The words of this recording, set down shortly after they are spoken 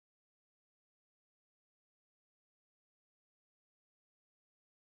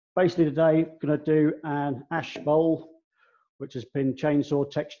basically today I'm going to do an ash bowl, which has been chainsaw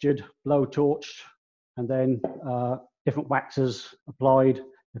textured, blow torched, and then different waxes applied,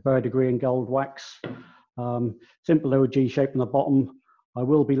 the third degree in gold wax. Simple OG shape on the bottom. I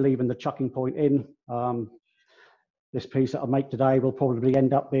will be leaving the chucking point in. This piece that I make today will probably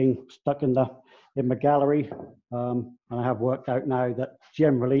end up being stuck in my gallery. And I have worked out now that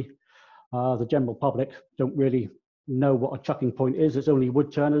generally the general public don't really know what a chucking point is. It's only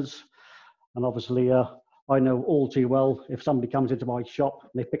wood turners. And obviously I know all too well, if somebody comes into my shop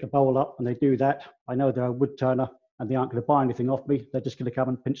and they pick a bowl up and they do that, I know they're a wood turner and they aren't going to buy anything off me. They're just going to come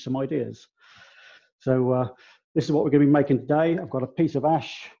and pinch some ideas. So this is what we're going to be making today. I've got a piece of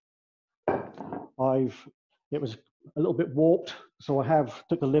ash. It was a little bit warped, so I have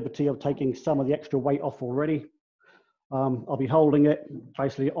took the liberty of taking some of the extra weight off already. I'll be holding it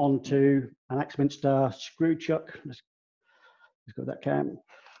basically onto an Axminster screw chuck. Let's go that cam.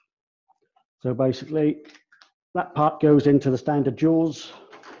 So basically, that part goes into the standard jaws.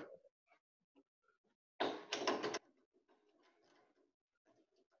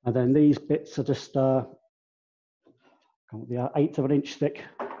 And then these bits are just the 1/8 of an inch thick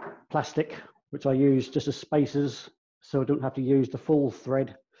plastic, which I use just as spacers, so I don't have to use the full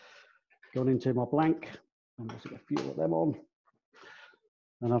thread going into my blank. And there's a few of them on.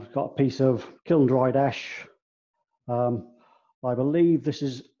 And I've got a piece of kiln dried ash. I believe this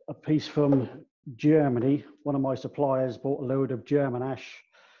is a piece from Germany. One of my suppliers bought a load of German ash,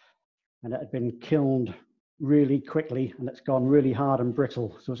 and it had been kilned really quickly, and it's gone really hard and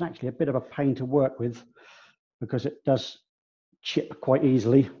brittle. So it's actually a bit of a pain to work with because it does chip quite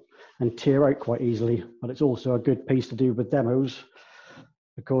easily and tear out quite easily. But it's also a good piece to do with demos,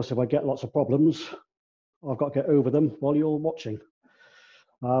 because if I get lots of problems, I've got to get over them while you're watching.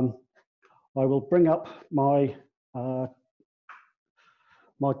 I will bring up my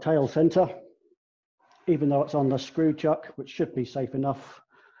my tail center, even though it's on the screw chuck, which should be safe enough.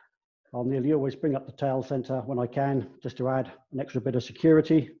 I'll nearly always bring up the tail center when I can, just to add an extra bit of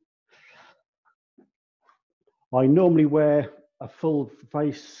security. I normally wear a full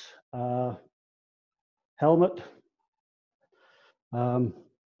face helmet, but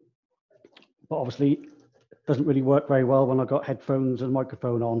obviously it doesn't really work very well when I've got headphones and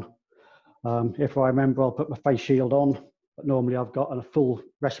microphone on. If I remember, I'll put my face shield on, but normally I've got a full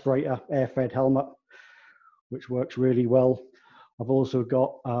respirator air-fed helmet, which works really well. I've also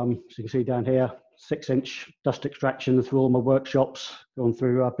got, as you can see down here, 6-inch dust extraction through all my workshops, going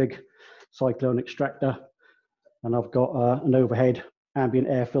through a big cyclone extractor. And I've got an overhead ambient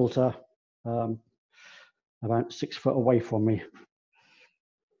air filter about 6 foot away from me.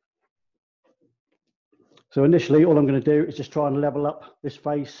 So initially, all I'm going to do is just try and level up this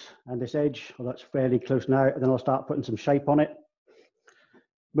face and this edge. Well, that's fairly close now, and then I'll start putting some shape on it.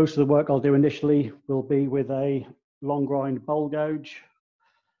 Most of the work I'll do initially will be with a long grind bowl gouge.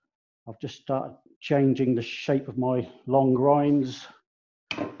 I've just started changing the shape of my long grinds.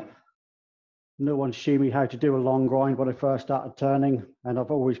 No one showed me how to do a long grind when I first started turning, and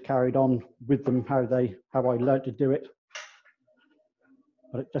I've always carried on with them how I learned to do it.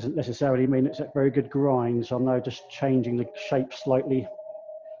 But it doesn't necessarily mean it's a very good grind, so I'm now just changing the shape slightly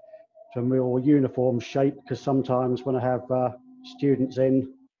to a more uniform shape, because sometimes when I have students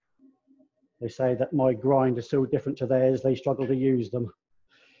in, they say that my grind is so different to theirs, they struggle to use them.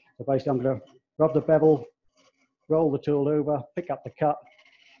 So basically I'm going to rub the bevel, roll the tool over, pick up the cut,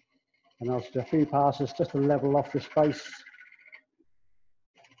 and I'll just do a few passes just to level off the space.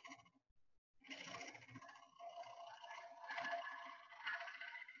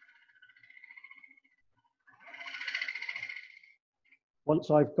 Once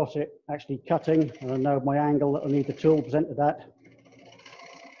I've got it actually cutting, and I know my angle that I need the tool presented at,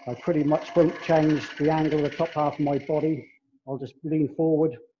 I pretty much won't change the angle of the top half of my body. I'll just lean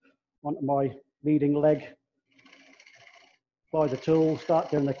forward onto my leading leg, apply the tool, start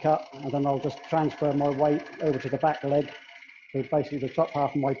doing the cut, and then I'll just transfer my weight over to the back leg. So basically the top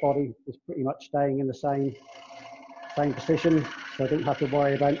half of my body is pretty much staying in the same position. So I don't have to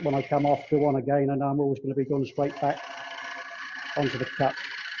worry about when I come off, go on again, and I'm always going to be going straight back onto the cut.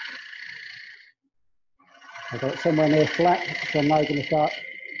 I've got it somewhere near flat, so I'm now going to start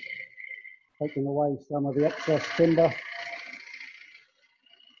taking away some of the excess timber.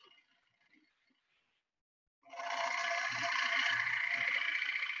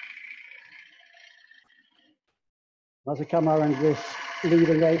 As I come around this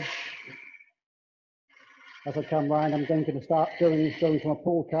leading edge, as I come round, I'm going to start going from a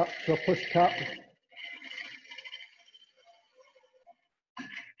pull cut to a push cut.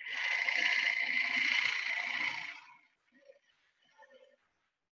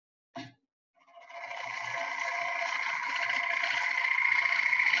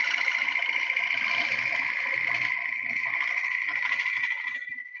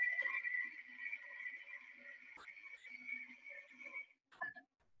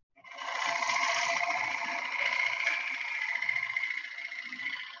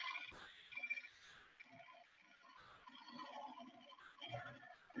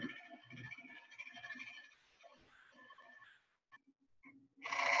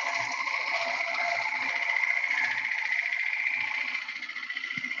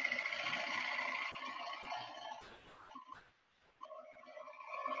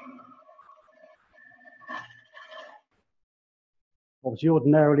 Obviously,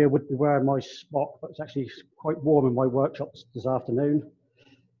 ordinarily I would be wearing my smock, but it's actually quite warm in my workshop this afternoon.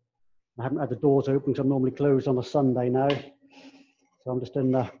 I haven't had the doors open because I'm normally closed on a Sunday now. So I'm just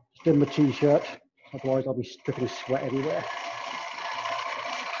in my t-shirt, otherwise I'll be dripping sweat everywhere.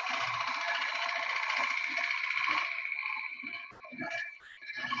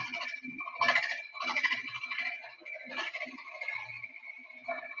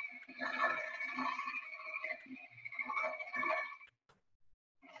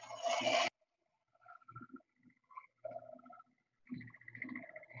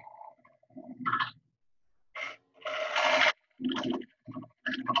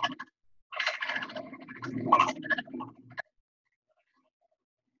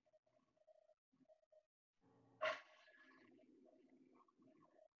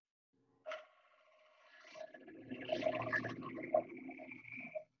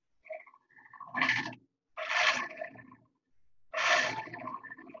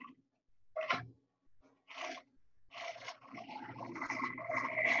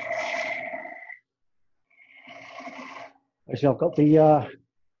 Actually, I've got the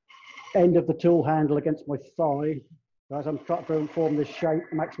end of the tool handle against my thigh. So as I'm trying to form this shape,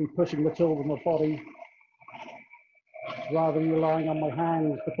 I'm actually pushing the tool with my body rather than relying on my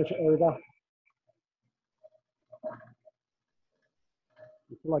hands to push it over.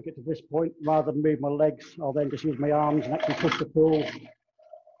 Until I get to this point, rather than move my legs, I'll then just use my arms and actually push the tool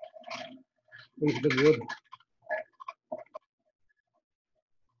into the wood.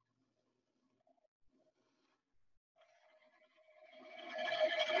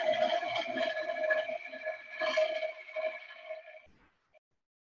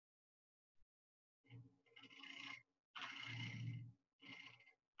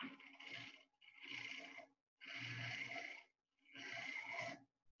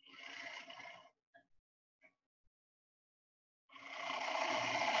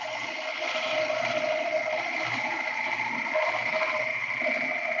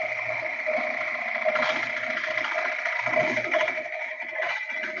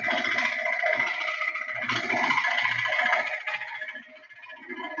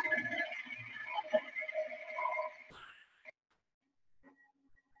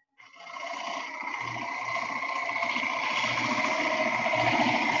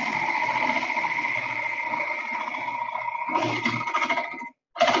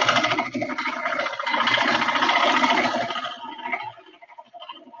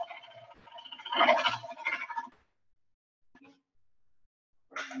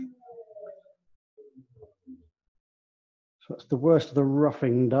 So that's the worst of the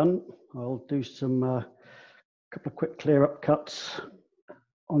roughing done. I'll do some couple of quick clear up cuts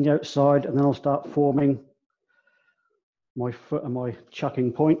on the outside, and then I'll start forming my foot and my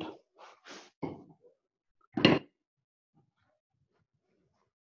chucking point.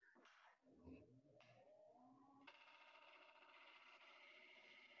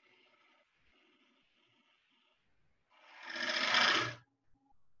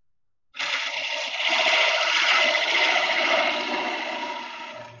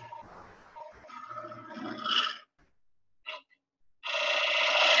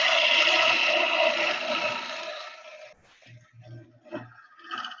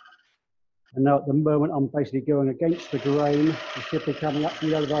 And now at the moment, I'm basically going against the grain. It should be coming up from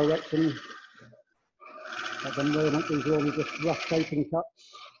the other direction. At the moment, these are only just rough shaping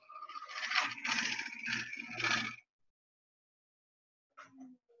cuts.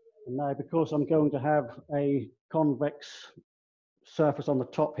 And now, because I'm going to have a convex surface on the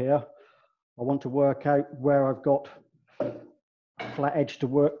top here, I want to work out where I've got a flat edge to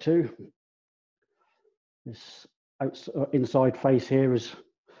work to. This inside face here is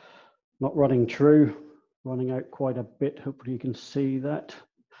not running true, running out quite a bit. Hopefully you can see that.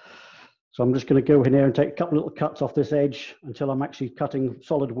 So I'm just going to go in here and take a couple of little cuts off this edge until I'm actually cutting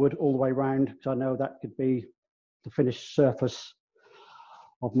solid wood all the way around, because I know that could be the finished surface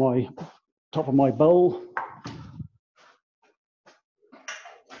of my top of my bowl.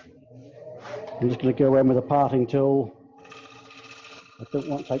 I'm just going to go in with a parting tool. I don't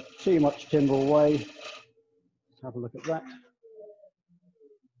want to take too much timber away. Let's have a look at that.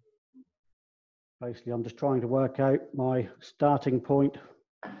 Basically, I'm just trying to work out my starting point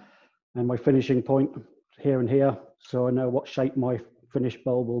and my finishing point here and here, so I know what shape my finished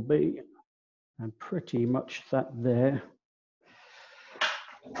bowl will be. And pretty much that there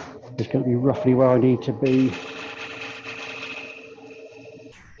is going to be roughly where I need to be.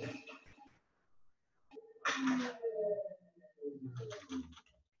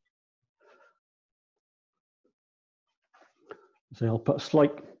 So I'll put a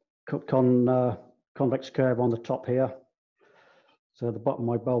slight convex curve on the top here. So the bottom of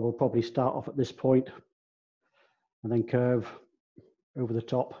my bowl will probably start off at this point and then curve over the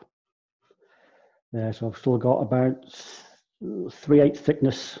top there. So I've still got about 3/8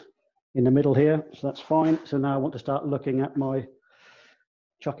 thickness in the middle here, so that's fine. So now I want to start looking at my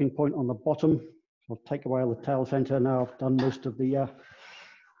chucking point on the bottom. I'll take away all the tail center. Now I've done most of the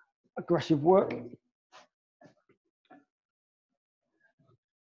aggressive work.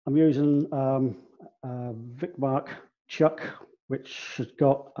 I'm using Vic Mark chuck, which has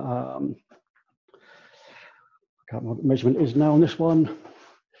got, I can't remember what the measurement is now on this one,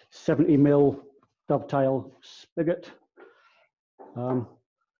 70mm dovetail spigot.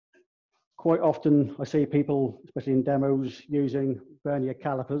 Quite often I see people, especially in demos, using vernier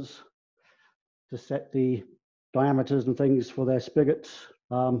calipers to set the diameters and things for their spigots.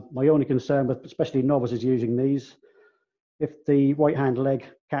 My only concern with especially novices using these, if the right hand leg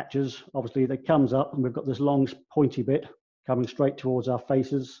catches, obviously it comes up and we've got this long pointy bit coming straight towards our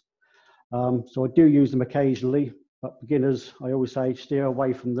faces. So I do use them occasionally, but beginners, I always say steer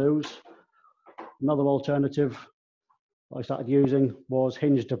away from those. Another alternative I started using was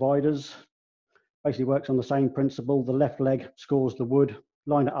hinge dividers. Basically works on the same principle. The left leg scores the wood,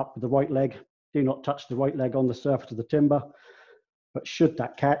 line it up with the right leg. Do not touch the right leg on the surface of the timber, but should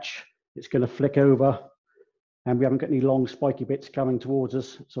that catch, it's going to flick over and we haven't got any long spiky bits coming towards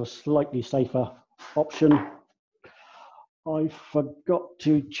us. So a slightly safer option. I forgot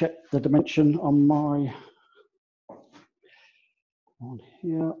to check the dimension on my, on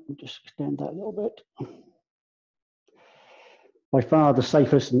here. I'll just extend that a little bit. By far the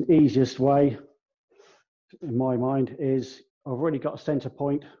safest and easiest way, in my mind, is I've already got a center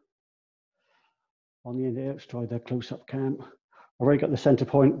point on the end here. Let's try the close-up cam. I've already got the center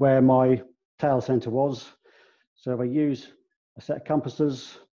point where my tail center was. So if I use a set of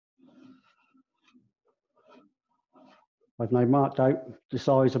compasses, I've now marked out the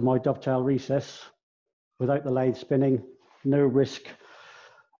size of my dovetail recess without the lathe spinning, no risk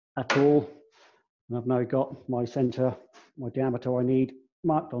at all. And I've now got my center, my diameter I need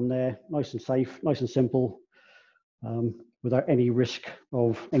marked on there, nice and safe, nice and simple, without any risk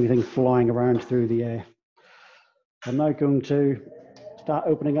of anything flying around through the air. I'm now going to start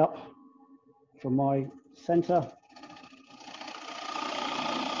opening up from my center.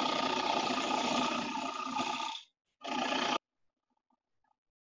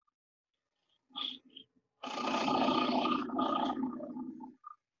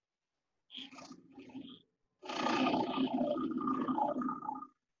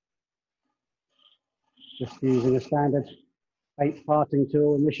 Just using a standard 8 parting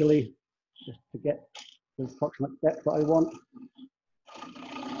tool initially, just to get the approximate depth that I want.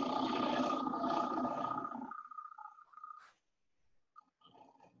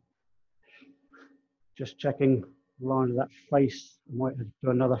 Just checking the line of that face. I might have to do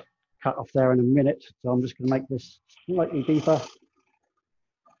another cut off there in a minute, so I'm just going to make this slightly deeper.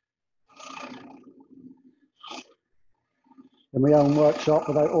 In my own workshop,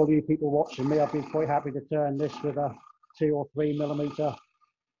 without all you people watching me, I'd be quite happy to turn this with a 2 or 3mm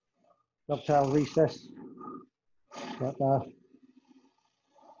dovetail recess. But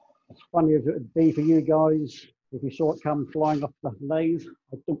as funny as it would be for you guys, if you saw it come flying off the lathe,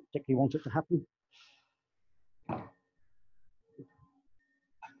 I don't particularly want it to happen.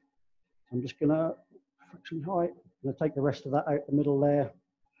 I'm just going to fraction height. I'm going to take the rest of that out the middle there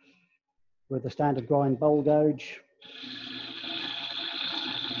with the standard grind bowl gauge.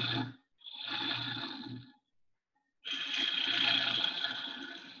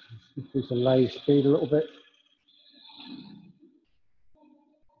 Increase the lathe speed a little bit.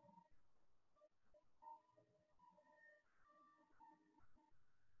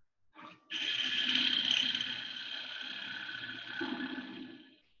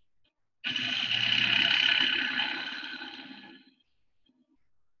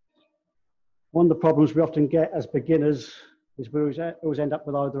 One of the problems we often get as beginners is we always end up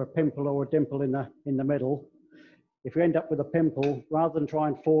with either a pimple or a dimple in the middle. If you end up with a pimple, rather than try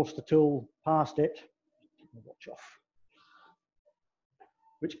and force the tool past it, watch off,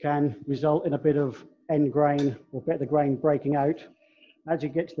 which can result in a bit of end grain or bit of the grain breaking out. As you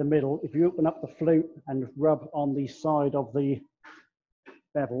get to the middle, if you open up the flute and rub on the side of the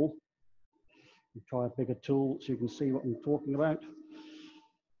bevel, try a bigger tool so you can see what I'm talking about.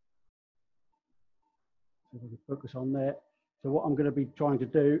 So we can focus on there. So what I'm going to be trying to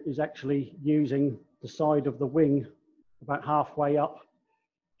do is actually using the side of the wing about halfway up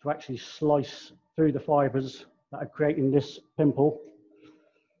to actually slice through the fibers that are creating this pimple.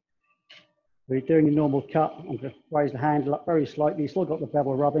 So you're doing a normal cut. I'm going to raise the handle up very slightly, still got the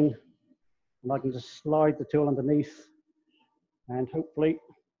bevel rubbing, and I can just slide the tool underneath and hopefully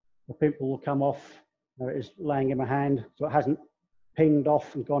the pimple will come off. There it is laying in my hand, so it hasn't pinged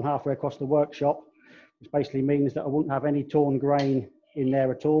off and gone halfway across the workshop, which basically means that I won't have any torn grain in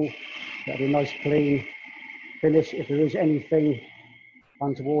there at all. That'll be a nice clean finish. If there is anything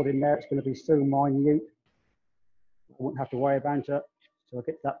untoward in there, it's going to be so minute, I won't have to worry about it. So I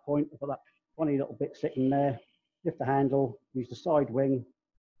get to that point, I've got that funny little bit sitting there, lift the handle, use the side wing,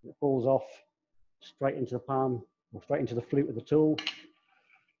 it falls off straight into the palm, or straight into the flute of the tool.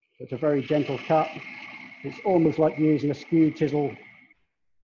 So it's a very gentle cut. It's almost like using a skew chisel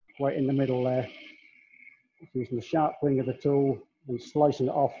right in the middle there. It's using the sharp wing of the tool and slicing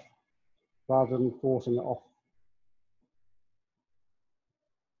it off rather than forcing it off.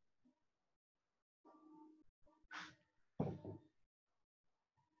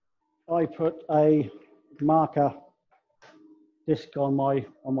 I put a marker disc on my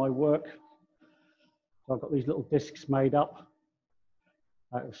work. So I've got these little discs made up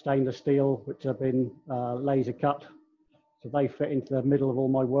out of stainless steel, which have been laser cut. So they fit into the middle of all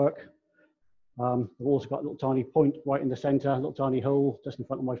my work. I've also got a little tiny point right in the center, a little tiny hole just in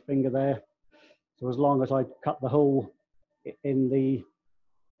front of my finger there. So as long as I cut the hole in the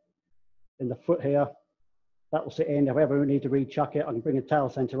foot here, that will sit in. If I ever need to rechuck it, I can bring a tail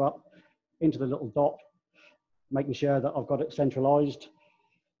center up into the little dot, making sure that I've got it centralized.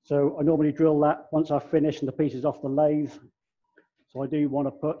 So I normally drill that once I've finished and the piece is off the lathe. So I do want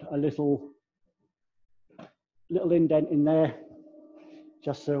to put a little indent in there,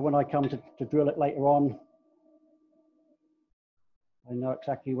 just so when I come to drill it later on, I know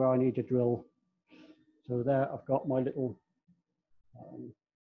exactly where I need to drill. So there I've got my little, you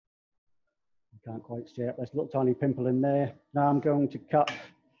can't quite see it, there's a little tiny pimple in there. Now I'm going to cut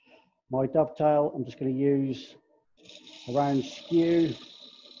my dovetail. I'm just going to use a round skew.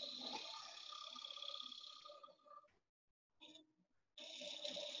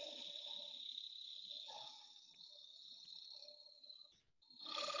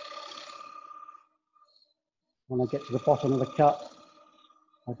 When I get to the bottom of the cut,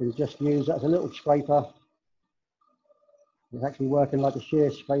 I can just use that as a little scraper. It's actually working like a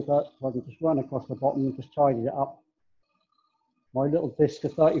shear scraper, so I can just run across the bottom and just tidy it up. My little disc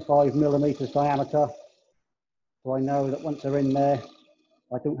is 35 millimeters diameter, so I know that once they're in there,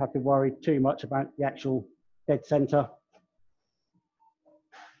 I don't have to worry too much about the actual dead center.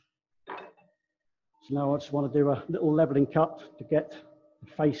 So now I just want to do a little leveling cut to get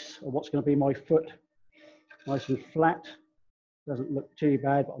the face of what's going to be my foot nice and flat. Doesn't look too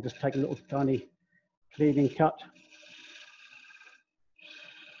bad, but I'll just take a little tiny cleaning cut.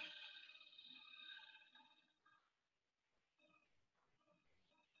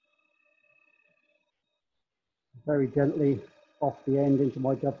 Very gently off the end into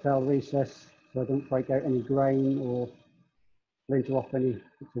my dovetail recess, so I don't break out any grain or splinter off any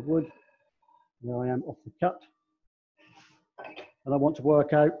bits of wood. There I am off the cut. And I want to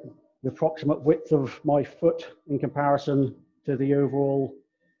work out the approximate width of my foot in comparison to the overall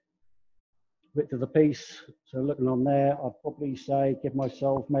width of the piece. So looking on there, I'd probably say give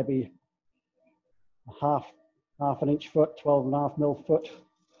myself maybe a half an inch foot, 12.5 mil foot.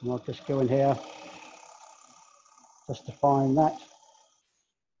 And I'll just go in here just to find that.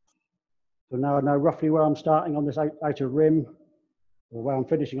 So now I know roughly where I'm starting on this outer rim, or where I'm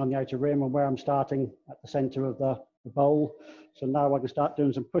finishing on the outer rim, and where I'm starting at the center of the bowl. So now I can start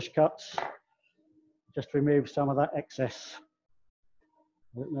doing some push cuts, just to remove some of that excess.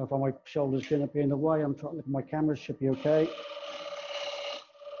 I don't know if my shoulder's going to be in the way. I'm trying to look at my camera, should be okay.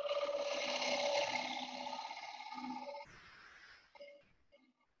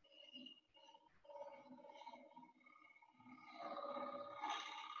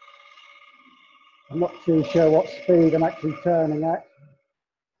 I'm not too sure what speed I'm actually turning at.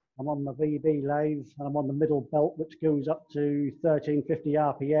 I'm on the VB lathe and I'm on the middle belt, which goes up to 1350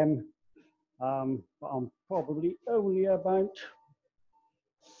 RPM. But I'm probably only about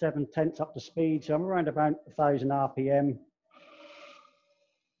 7/10 up to speed, so I'm around about 1000 RPM.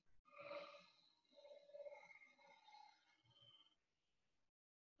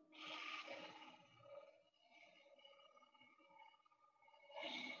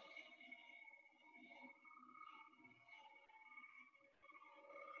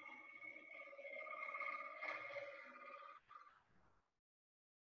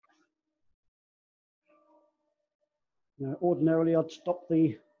 Now, ordinarily, I'd stop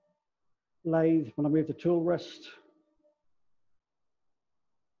the lathe when I move the tool rest,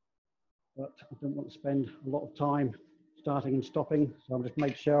 but I don't want to spend a lot of time starting and stopping, so I'm just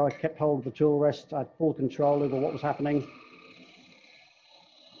making sure I kept hold of the tool rest. I had full control over what was happening.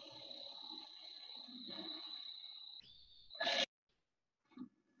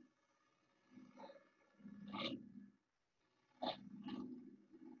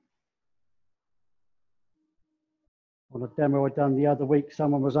 demo I'd done the other week,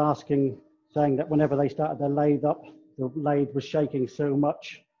 someone was asking, saying that whenever they started their lathe up, the lathe was shaking so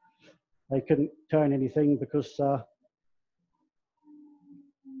much they couldn't turn anything because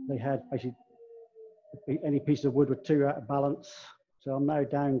they had basically any piece of wood were too out of balance. So I'm now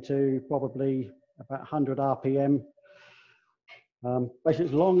down to probably about 100 RPM. Basically,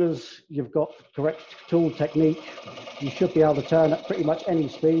 as long as you've got correct tool technique, you should be able to turn at pretty much any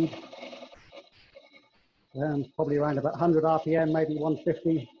speed. Probably around about 100 RPM, maybe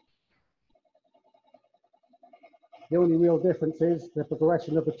 150. The only real difference is the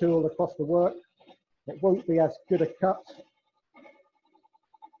progression of the tool across the work. It won't be as good a cut,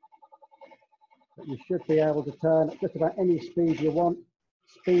 but you should be able to turn at just about any speed you want.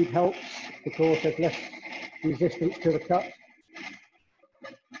 Speed helps because there's less resistance to the cut.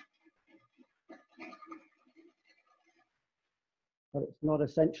 But it's not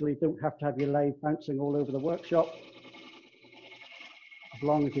essentially, don't have to have your lathe bouncing all over the workshop. As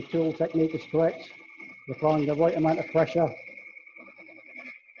long as your tool technique is correct, you're applying the right amount of pressure.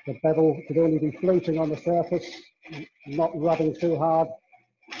 The bevel should only be floating on the surface, not rubbing too hard,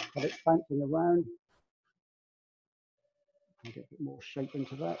 but it's bouncing around. Get a bit more shape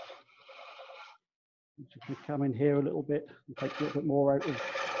into that. You can come in here a little bit and take a little bit more out of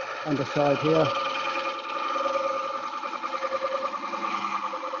underside here.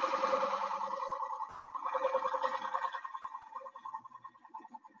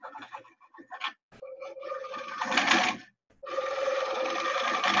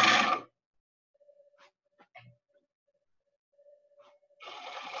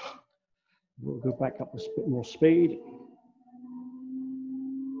 We'll go back up a bit more speed.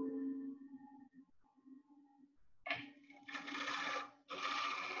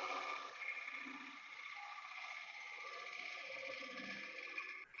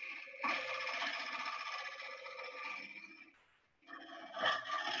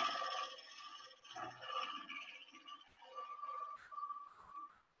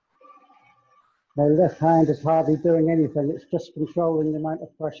 My left hand is hardly doing anything, it's just controlling the amount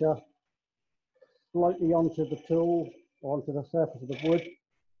of pressure slightly onto the tool or onto the surface of the wood.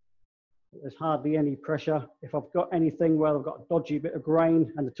 There's hardly any pressure. If I've got anything where I've got a dodgy bit of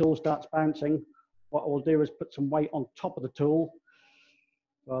grain and the tool starts bouncing, what I will do is put some weight on top of the tool.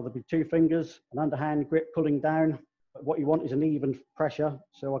 So there'll be two fingers, an underhand grip pulling down, but what you want is an even pressure.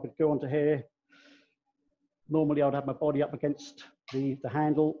 So I could go onto here. Normally I'd have my body up against the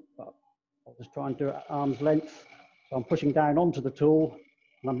handle, but I'll just try and do it at arm's length. So I'm pushing down onto the tool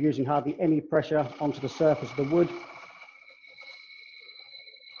and I'm using hardly any pressure onto the surface of the wood.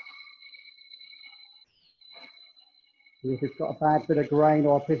 And if you've got a bad bit of grain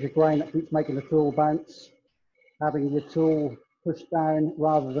or a piece of grain that keeps making the tool bounce, having your tool pushed down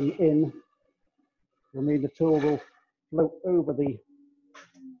rather than in will mean the tool will float over the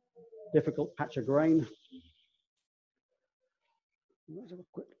difficult patch of grain. Let's have a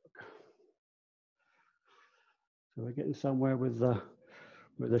quick look. So we're getting somewhere with the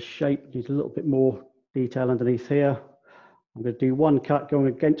shape. Needs a little bit more detail underneath here. I'm going to do one cut going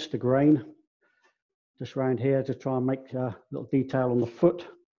against the grain, just around here to try and make a little detail on the foot.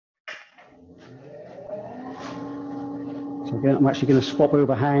 So again, I'm actually going to swap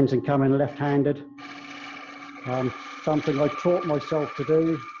over hands and come in left-handed. Something I taught myself to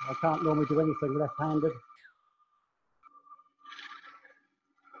do. I can't normally do anything left-handed.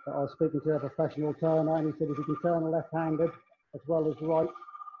 But I was speaking to a professional turner and he said if you can turn left-handed as well as right,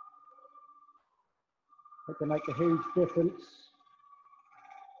 it can make a huge difference.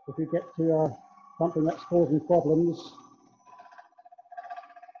 If you get to something that's causing problems,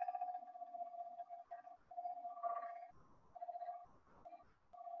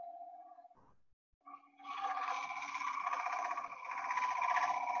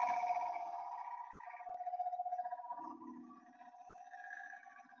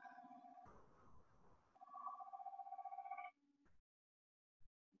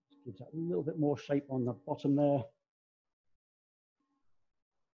 gives that a little bit more shape on the bottom there.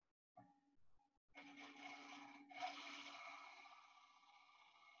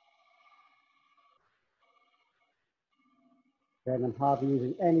 Again, I'm hardly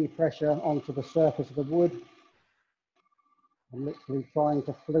using any pressure onto the surface of the wood. I'm literally trying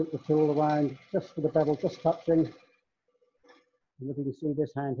to float the tool around just for the bevel, just touching. And if you can see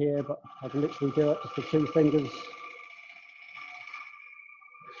this hand here, but I can literally do it just with two fingers.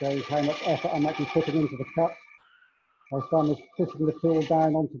 Shows how much effort I'm actually putting into the cut. My thumb is pushing the tool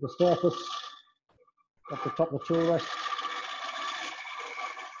down onto the surface off the top of the tool rest.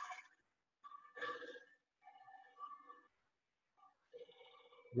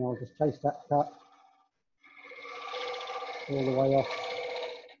 And I'll just taste that cut. all the way off.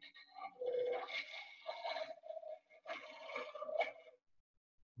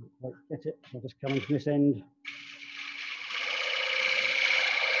 Right, get it, so just coming from this end.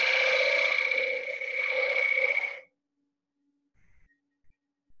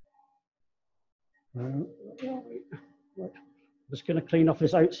 Right. I'm just going to clean off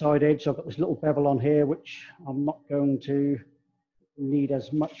this outside edge. I've got this little bevel on here, which I'm not going to need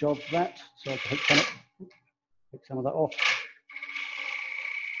as much of that. So I'll take some of that off.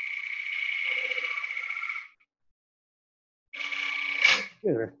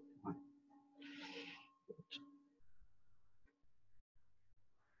 Here.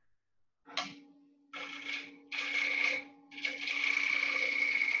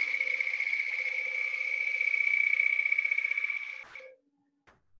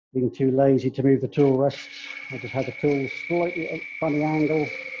 Being too lazy to move the tool rests, I just had the tool slightly at a funny angle.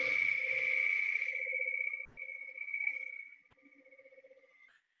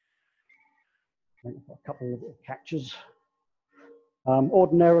 I've got a couple of little catches.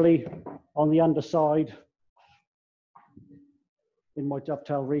 Ordinarily, on the underside, in my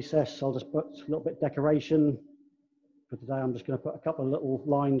dovetail recess, I'll just put a little bit of decoration. For today, I'm just going to put a couple of little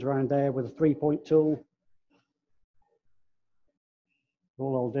lines around there with a 3-point tool.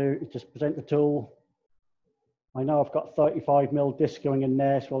 All I'll do is just present the tool. I know I've got 35mm disc going in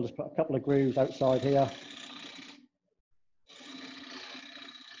there, so I'll just put a couple of grooves outside here.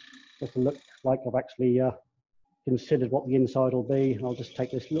 Just to look like I've actually considered what the inside will be. I'll just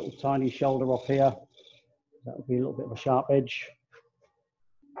take this little tiny shoulder off here. That will be a little bit of a sharp edge.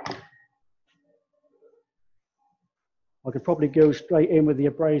 I could probably go straight in with the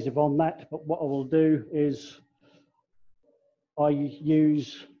abrasive on that, but what I will do is I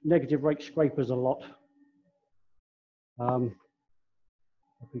use negative rake scrapers a lot. If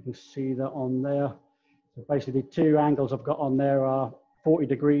you can see that on there. So basically, the two angles I've got on there are 40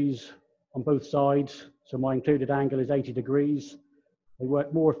 degrees on both sides. So my included angle is 80 degrees. They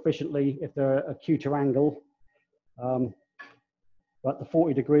work more efficiently if they're a acuter angle. But the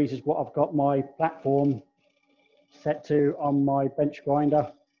 40 degrees is what I've got my platform set to on my bench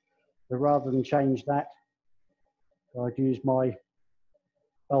grinder. So rather than change that, I'd use my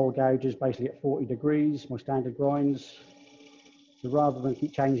bowl gouges basically at 40 degrees, my standard grinds. So rather than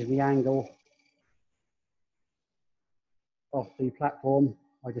keep changing the angle of the platform,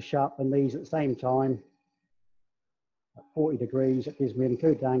 I just sharpen these at the same time at 40 degrees. It gives me an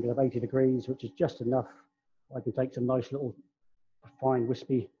included angle of 80 degrees, which is just enough. I can take some nice little fine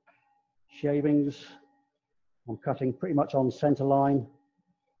wispy shavings. I'm cutting pretty much on center line,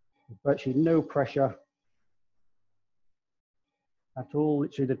 with virtually no pressure at all.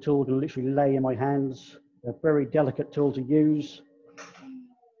 Literally, the tool can literally lay in my hands. They're a very delicate tool to use.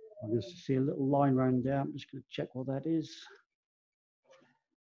 I can just see a little line around there. I'm just going to check what that is.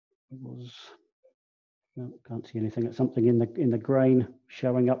 It was, no, can't see anything. It's something in the grain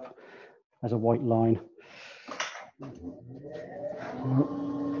showing up as a white line.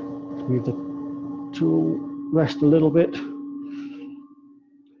 Move the tool rest a little bit.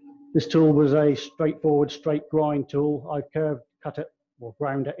 This tool was a straightforward straight grind tool. I cut it or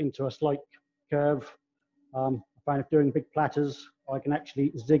ground it into a slight curve. I find if doing big platters, I can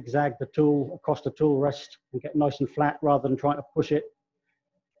actually zigzag the tool across the tool rest and get nice and flat rather than trying to push it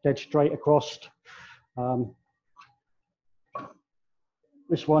dead straight across.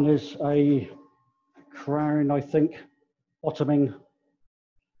 This one is a crown, I think, bottoming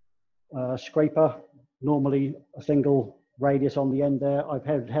scraper, normally a single radius on the end there. I've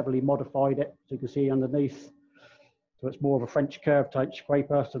heavily modified it, so you can see underneath. So it's more of a French curve type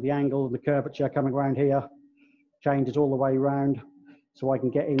scraper, so the angle and the curvature coming around here changes all the way around, so I can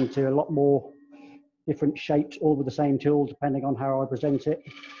get into a lot more different shapes all with the same tool depending on how I present it.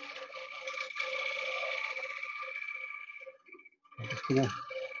 I'm just going to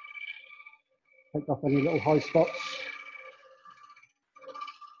take off any little high spots.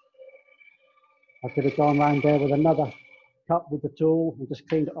 I could have gone around there with another cut with the tool and just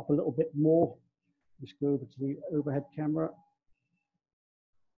cleaned it up a little bit more. Just go over to the overhead camera.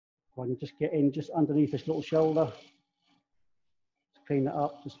 I can just get in just underneath this little shoulder. Just clean it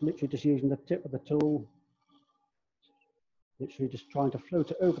up, just literally just using the tip of the tool. Literally just trying to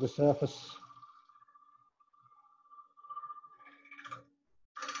float it over the surface.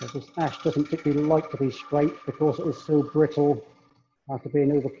 So this ash doesn't particularly like to be straight because it is so brittle after being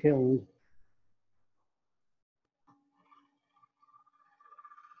overkilled.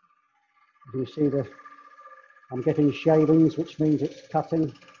 You see I'm getting shavings, which means it's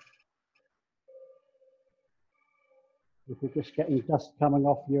cutting. If you're just getting dust coming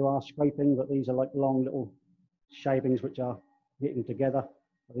off, you are scraping, but these are like long little shavings which are knitting together.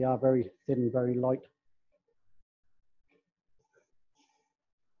 They are very thin and very light.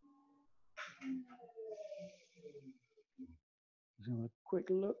 Let's have a quick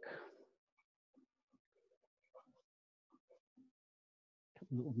look. A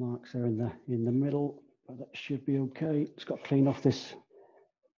couple little marks there in the middle, but that should be okay. It's got to clean off this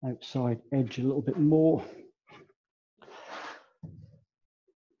outside edge a little bit more.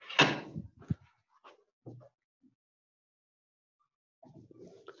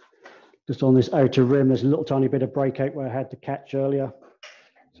 Just on this outer rim, there's a little tiny bit of breakout where I had to catch earlier.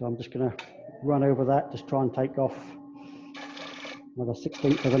 So I'm just going to run over that, just try and take off another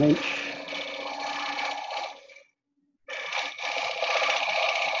 1/16 of an inch.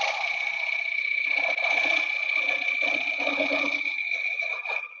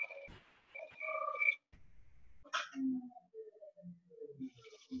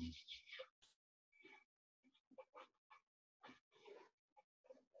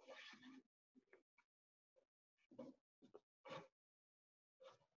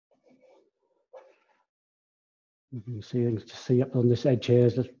 You can see up on this edge here,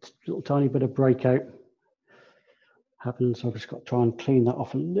 there's a little tiny bit of breakout happening, so I've just got to try and clean that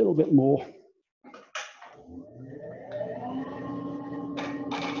off a little bit more.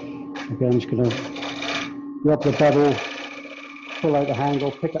 Again, I'm just going to rub the bevel, pull out the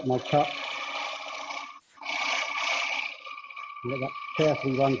handle, pick up my cut, and let that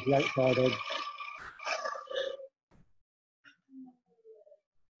carefully run to the outside edge.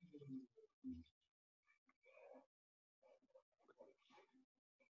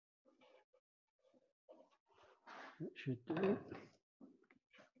 That should do it.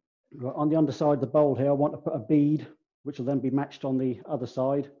 Right, on the underside of the bowl here, I want to put a bead, which will then be matched on the other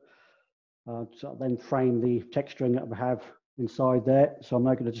side. So I'll then frame the texturing that we have inside there. So I'm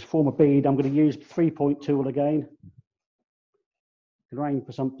now going to just form a bead. I'm going to use 3-point tool again. You can aim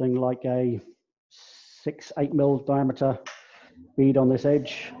for something like a 6-8 mil diameter bead on this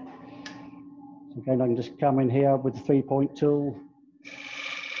edge. So again, I can just come in here with the 3-point tool.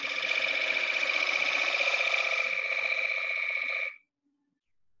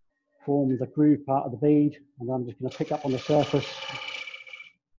 Form the groove part of the bead, and I'm just going to pick up on the surface,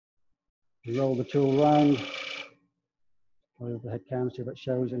 roll the tool around, play over the head cam, see if it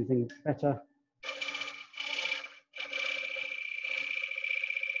shows anything better.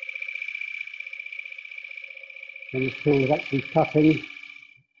 And this tool is actually cutting,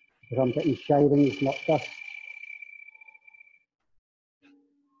 because I'm getting shavings, not dust.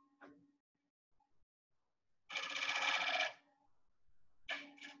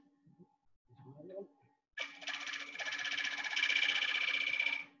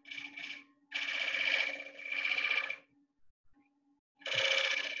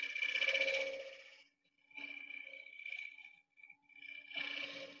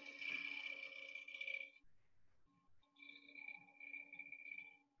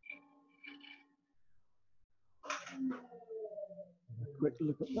 A quick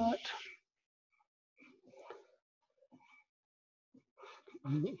look at that. A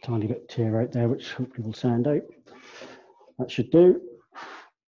little tiny bit of tear out there, which hopefully will sand out. That should do.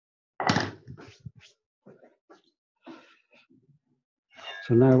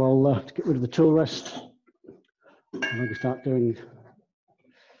 So now I'll get rid of the tool rest. I'm going to start doing.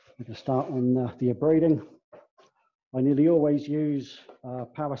 I'm going to start on the abrading. I nearly always use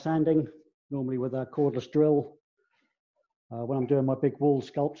power sanding, normally with a cordless drill. When I'm doing my big wall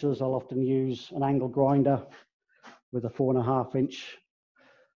sculptures, I'll often use an angle grinder with a 4.5 inch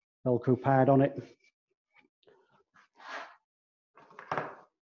Velcro pad on it.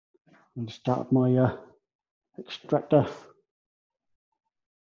 And start my extractor.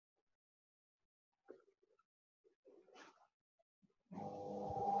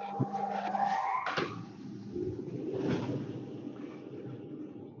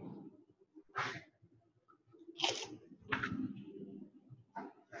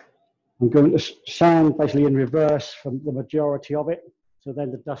 I'm going to sand basically in reverse from the majority of it. So then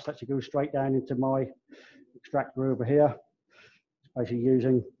the dust actually goes straight down into my extractor over here. It's basically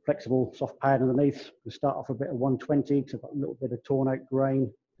using flexible soft pad underneath. We start off a bit of 120 because I've got a little bit of torn out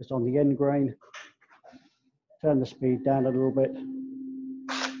grain just on the end grain. Turn the speed down a little bit.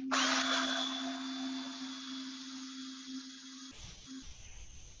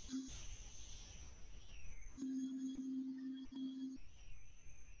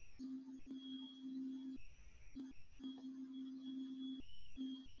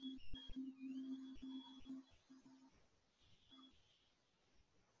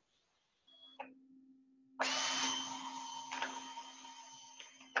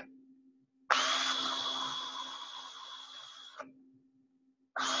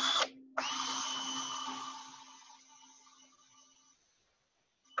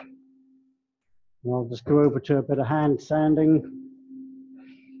 And I'll just go over to a bit of hand sanding,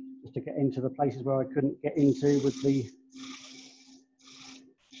 just to get into the places where I couldn't get into with the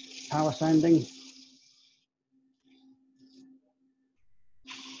power sanding.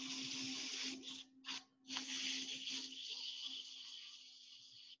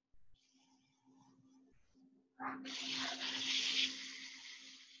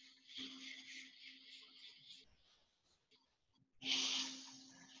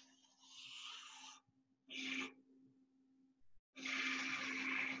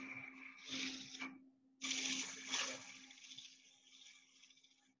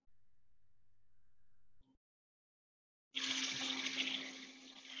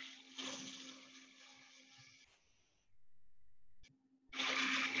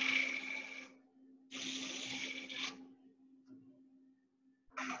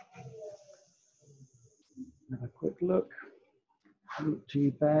 Have a quick look. Not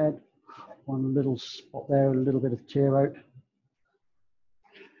too bad. One little spot there, a little bit of tear out.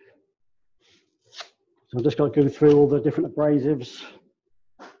 So I'm just going to go through all the different abrasives.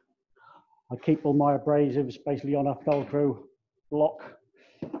 I keep all my abrasives basically on a Velcro block.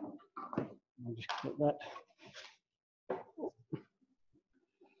 I'll just put that.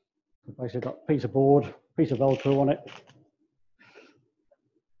 I've basically got a piece of board, piece of Velcro on it.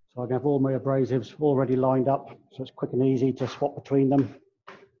 So I can have all my abrasives already lined up, so it's quick and easy to swap between them.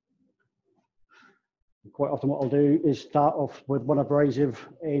 Quite often what I'll do is start off with one abrasive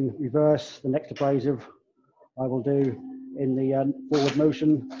in reverse, the next abrasive I will do in the forward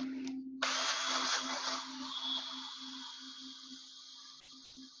motion.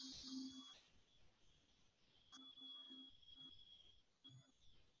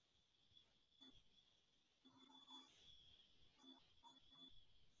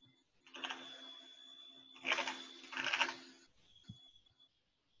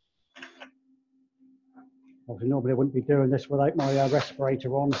 Obviously normally I wouldn't be doing this without my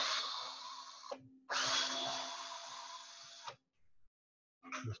respirator on.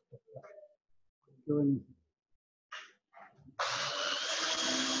 Doing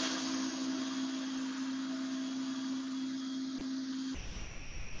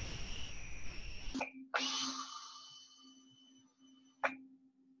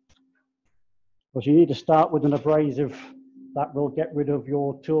Because you need to start with an abrasive that will get rid of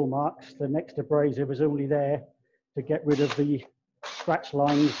your tool marks. The next abrasive is only there to get rid of the scratch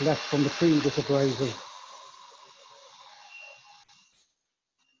lines left from the previous abrasive.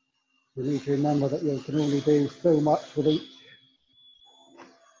 You need to remember that you can only do so much with each.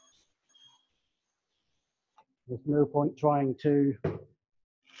 There's no point trying to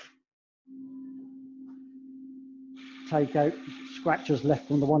take out scratches left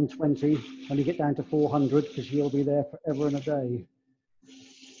from the 120 when you get down to 400, because you'll be there forever and a day.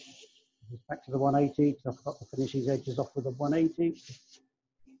 Back to the 180, because I forgot to finish these edges off with the 180.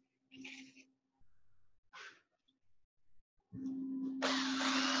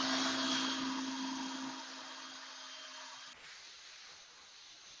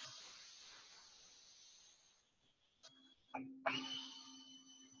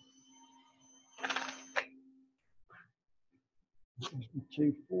 There's the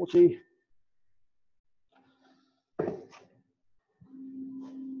 240.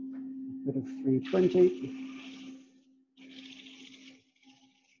 Bit of 320.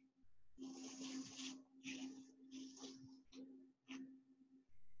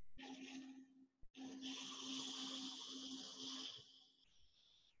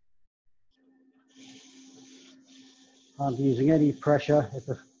 I'm using any pressure. If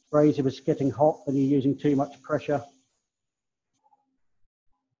the abrasive is getting hot, then you're using too much pressure.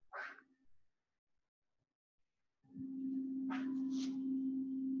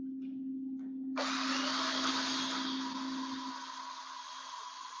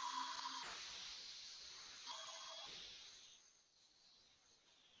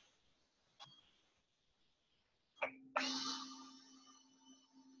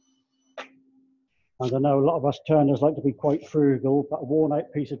 And I know a lot of us turners like to be quite frugal, but a worn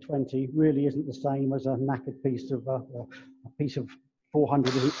out piece of 20 really isn't the same as a knackered piece of, or a piece of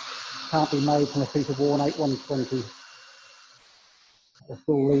 400 can't be made from a piece of worn out 120. It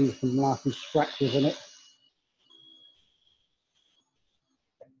still leaves some nasty scratches in it.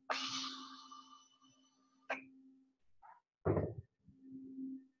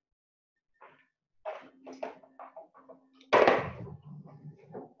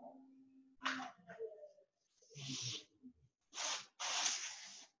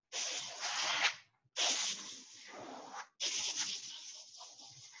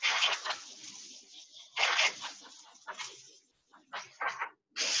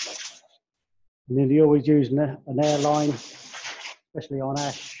 And then you always use an airline, especially on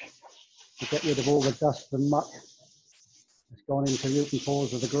ash, to get rid of all the dust and muck that's gone into root and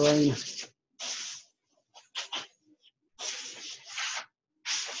pores of the grain.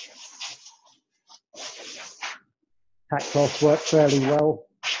 Tack cloth works fairly well,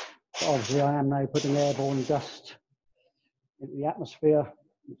 but obviously I am now putting airborne dust into the atmosphere,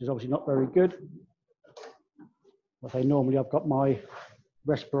 which is obviously not very good. I say normally I've got my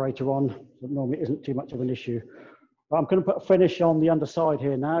respirator on, so normally it isn't too much of an issue. But I'm going to put a finish on the underside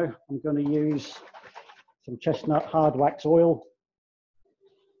here now. I'm going to use some chestnut hard wax oil.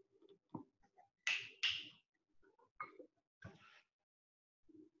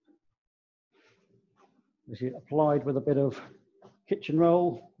 This is applied with a bit of kitchen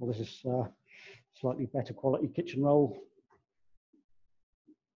roll. Well, this is slightly better quality kitchen roll.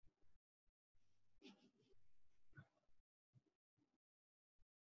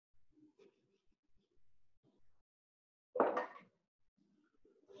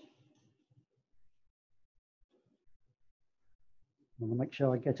 I'm going to make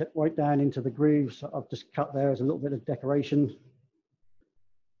sure I get it right down into the grooves that I've just cut there as a little bit of decoration.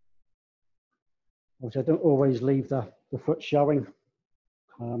 Obviously, I don't always leave the foot showing.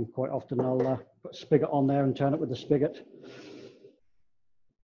 Quite often I'll put a spigot on there and turn it with the spigot.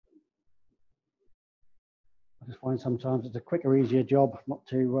 I just find sometimes it's a quicker, easier job, not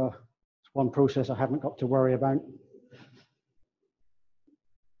to, it's one process I haven't got to worry about.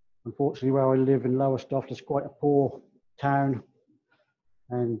 Unfortunately, where I live in Lowestoft, it's quite a poor town,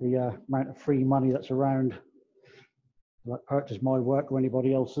 and the amount of free money that's around, like purchase my work or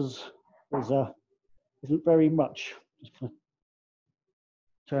anybody else's, isn't very much. Just gonna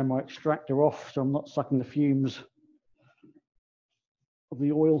turn my extractor off so I'm not sucking the fumes of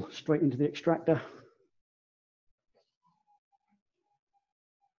the oil straight into the extractor.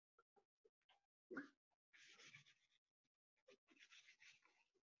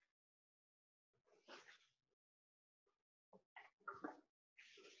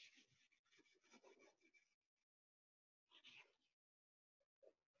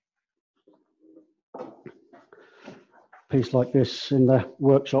 Piece like this in the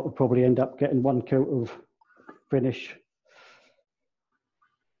workshop would probably end up getting one coat of finish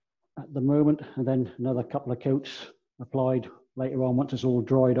at the moment, and then another couple of coats applied later on once it's all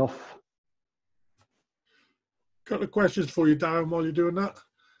dried off. Couple of questions for you, Darren, while you're doing that.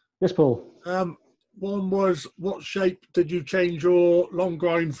 Yes, Paul. One was, what shape did you change your long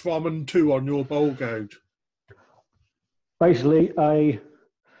grind from and to on your bowl gouge? Basically a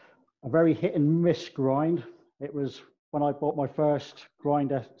very hit and miss grind. It was when I bought my first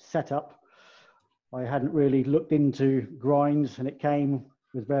grinder setup, I hadn't really looked into grinds, and it came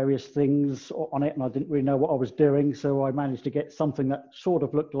with various things on it, and I didn't really know what I was doing. So I managed to get something that sort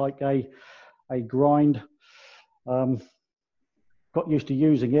of looked like a grind. Got used to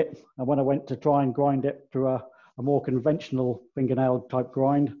using it, and when I went to try and grind it through a more conventional fingernail type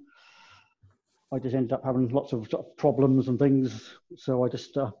grind, I just ended up having lots of sort of problems and things. So I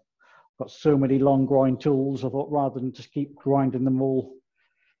just got so many long grind tools, I thought rather than just keep grinding them all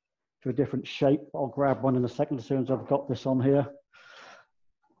to a different shape, I'll grab one in a second as soon as I've got this on here.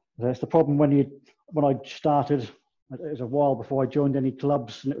 That's the problem when I started, it was a while before I joined any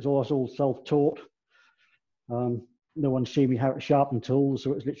clubs, and it was all self-taught. No one showed me how to sharpen tools,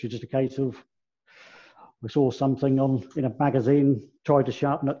 so it was literally just a case of I saw something in a magazine, tried to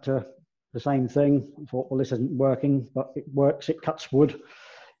sharpen it to the same thing, I thought, well, this isn't working, but it works, it cuts wood,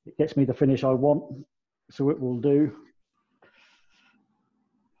 it gets me the finish I want, so it will do.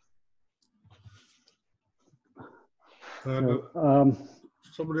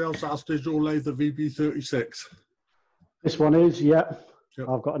 Somebody else asked, is your lathe the VB36? This one is, yeah. Yep.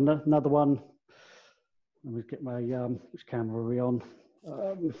 I've got another one. Let me get my, which camera are we on?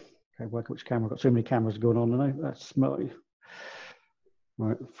 Okay, work which camera, I've got so many cameras going on now. That's my,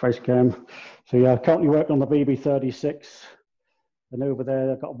 right, face cam. So yeah, I currently work on the VB36. And over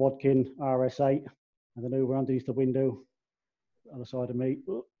there, I've got a Wadkin RS8. And then over underneath the window, on the side of me,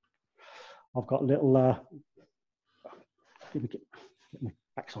 I've got a little, get my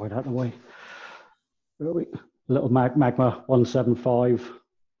backside out of the way. Little Magma 175,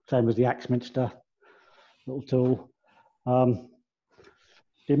 same as the Axminster little tool.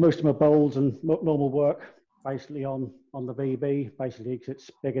 Do most of my bowls and normal work basically on the VB, basically because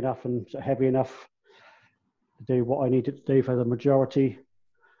it's big enough and heavy enough to do what I need it to do for the majority.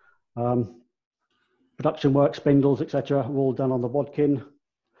 Production work, spindles, etc., are all done on the Wadkin.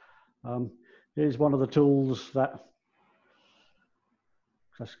 It is one of the tools that's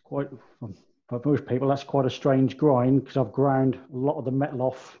quite, for most people, that's quite a strange grind, because I've ground a lot of the metal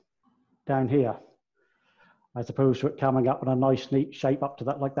off down here, as opposed to it coming up in a nice neat shape up to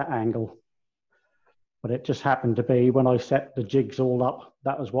that, like that angle. But it just happened to be when I set the jigs all up,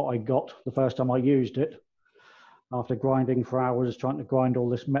 that was what I got the first time I used it. After grinding for hours, trying to grind all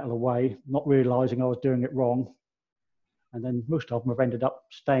this metal away, not realizing I was doing it wrong. And then most of them have ended up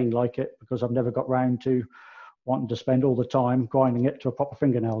staying like it because I've never got round to wanting to spend all the time grinding it to a proper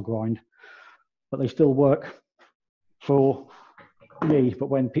fingernail grind. But they still work for me. But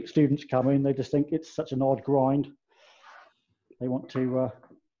when students come in, they just think it's such an odd grind. They want to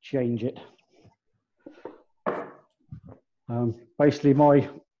change it. Basically, my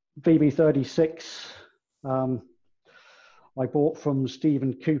VB36 I bought from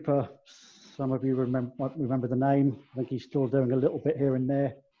Stephen Cooper. Some of you might remember the name. I think he's still doing a little bit here and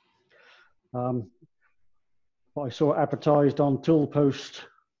there. But I saw it advertised on Toolpost.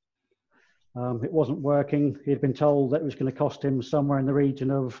 It wasn't working. He had been told that it was going to cost him somewhere in the region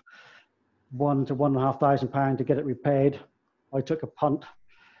of £1,000 to £1,500 to get it repaired. I took a punt,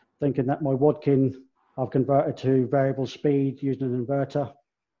 thinking that my Wadkin I've converted to variable speed using an inverter.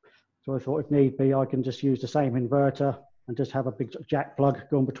 So I thought if need be, I can just use the same inverter and just have a big jack plug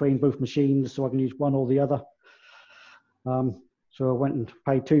going between both machines so I can use one or the other. So I went and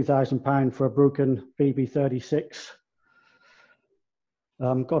paid £2,000 for a broken VB36.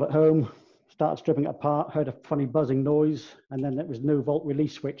 Got it home, started stripping it apart, heard a funny buzzing noise, and then it was no volt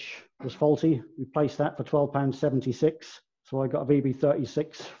release switch was faulty. Replaced that for £12.76. So I got a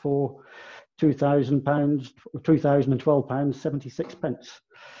VB36 for £2,012.76.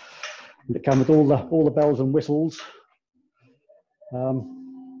 And it came with all the bells and whistles. I've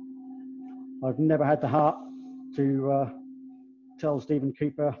never had the heart to tell Stephen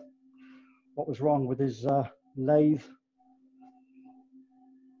Cooper what was wrong with his lathe.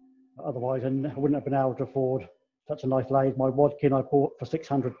 Otherwise, I wouldn't have been able to afford such a nice lathe. My Wadkin I bought for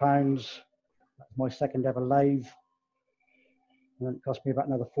 £600. That's my second ever lathe. And then it cost me about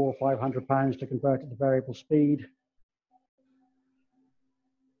another £400 or £500 to convert it to variable speed.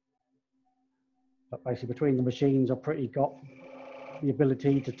 But basically between the machines, I've pretty got the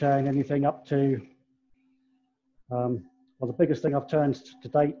ability to turn anything up to, well, the biggest thing I've turned to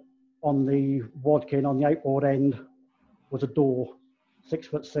date on the Wadkin on the outboard end was a door,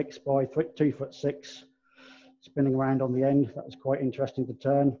 6'6" by 2'6", spinning around on the end. That was quite interesting to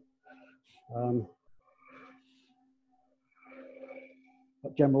turn.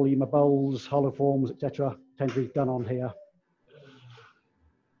 But generally my bowls, hollow forms, etc. tend to be done on here.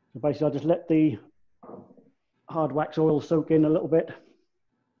 So basically I just let the hard wax oil soak in a little bit.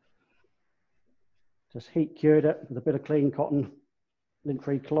 Just heat cured it with a bit of clean cotton,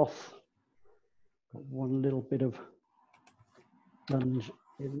 lint-free cloth. Got one little bit of plunge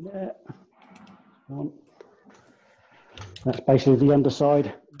in there. That's basically the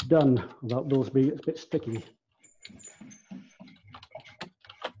underside done. That will be a bit sticky.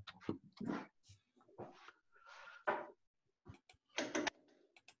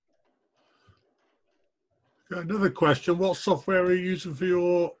 Another question, what software are you using for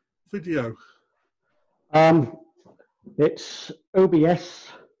your video? It's OBS.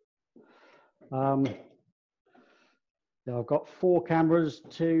 I've got 4 cameras,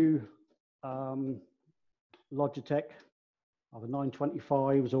 2 Logitech, either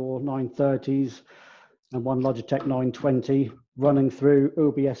 925s or 930s, and 1 Logitech 920 running through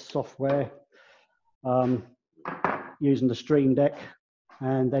OBS software, using the Stream Deck,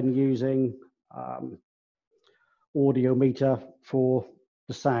 and then using audio meter for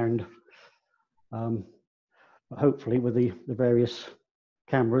the sound. But hopefully with the various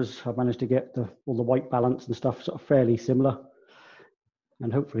cameras, I've managed to get all the white balance and stuff sort of fairly similar,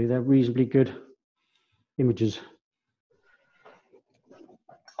 and hopefully they're reasonably good images.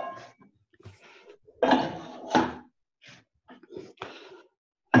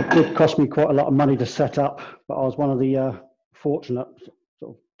 It did cost me quite a lot of money to set up, but I was one of the fortunate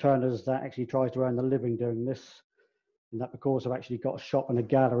sort of turners that actually tries to earn a living doing this. And that because I've actually got a shop and a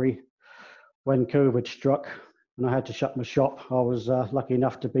gallery. When COVID struck and I had to shut my shop, I was lucky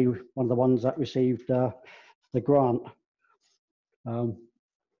enough to be one of the ones that received the grant,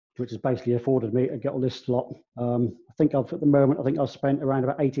 which has basically afforded me to get all this lot. I think at the moment, I've spent around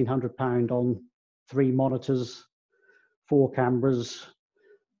about £1,800 on 3 monitors, 4 cameras,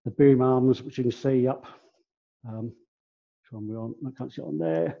 the boom arms, which you can see up. Which one we're on? I can't see it on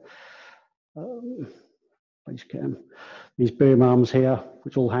there. Base cam. These boom arms here,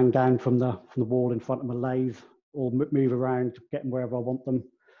 which all hang down from the wall in front of my lathe, all move around to get them wherever I want them.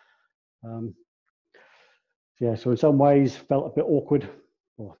 Yeah, so in some ways felt a bit awkward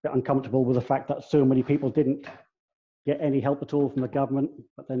or a bit uncomfortable with the fact that so many people didn't get any help at all from the government,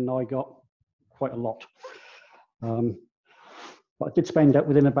 but then I got quite a lot. But I did spend that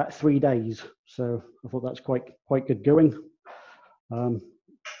within about 3 days, so I thought that's quite good going.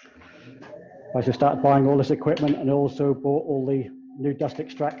 I just started buying all this equipment, and also bought all the new dust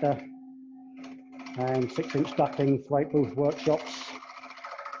extractor and 6-inch ducting throughout both workshops.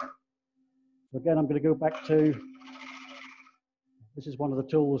 So again, I'm going to go back to, this is one of the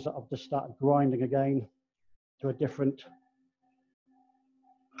tools that I've just started grinding again to a different,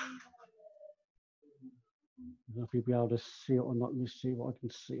 I don't know if you'll be able to see it or not. Let me see what I can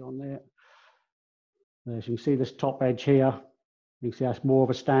see on there. As you can see, this top edge here, you can see that's more of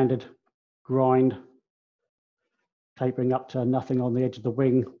a standard grind, tapering up to nothing on the edge of the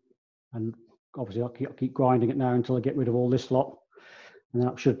wing. And obviously I'll keep grinding it now until I get rid of all this lot. And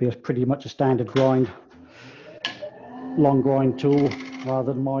that should be pretty much a standard grind, long grind tool,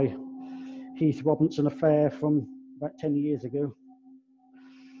 rather than my Heath Robinson affair from about 10 years ago.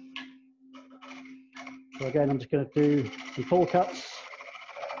 So again, I'm just going to do some pull cuts.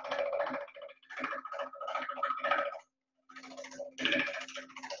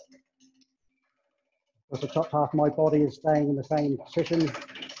 Because the top half of my body is staying in the same position,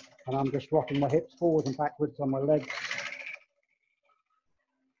 and I'm just rocking my hips forwards and backwards on my legs.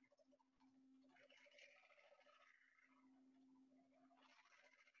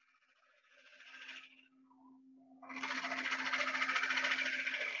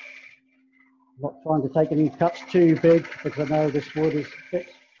 Not trying to take any cuts too big, because I know this wood is a bit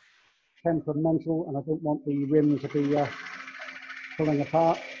temperamental and I don't want the rim to be pulling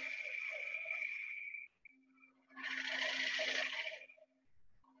apart.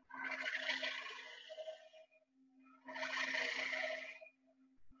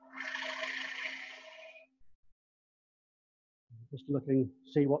 Just looking,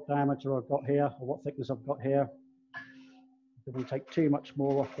 see what diameter I've got here, or what thickness I've got here. I don't take too much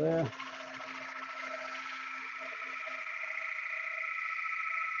more off there.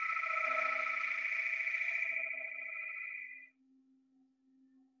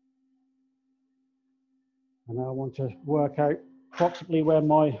 And now I want to work out approximately where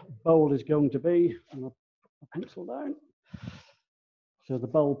my bowl is going to be. And I'll put my pencil down. So the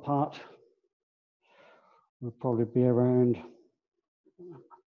bowl part will probably be around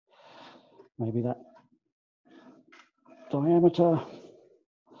maybe that diameter.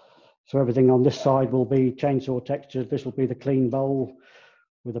 So everything on this side will be chainsaw textured. This will be the clean bowl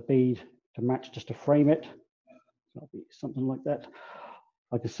with a bead to match just to frame it. So it'll be something like that.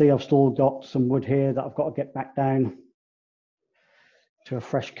 I can see I've still got some wood here that I've got to get back down to a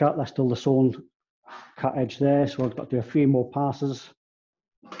fresh cut. That's still the sawn cut edge there. So I've got to do a few more passes.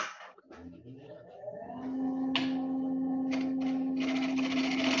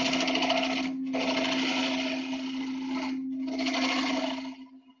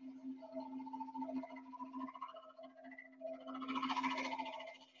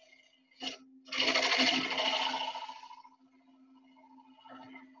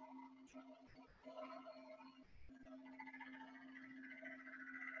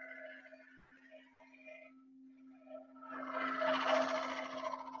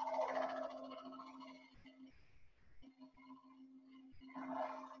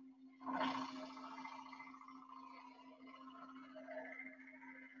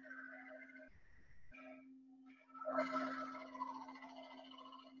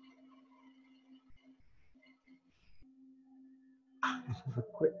 Let's have a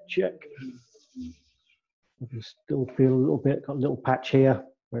quick check. I can still feel a little bit, got a little patch here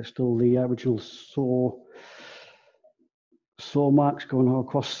where it's still the original saw marks going all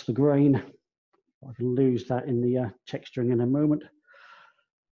across the grain. I can lose that in the texturing in a moment.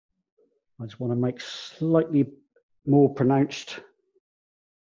 I just want to make slightly more pronounced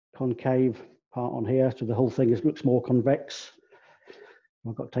concave part on here, so the whole thing looks more convex.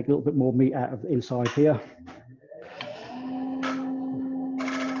 I've got to take a little bit more meat out of the inside here.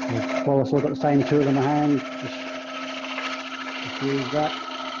 While I've still got the same tool in my hand, just use that.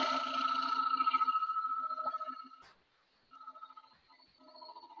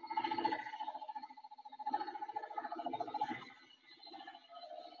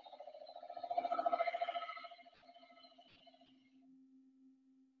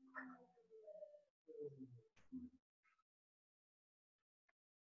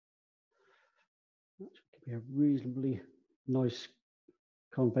 That should be a reasonably nice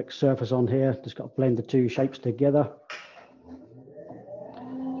convex surface on here. Just got to blend the two shapes together.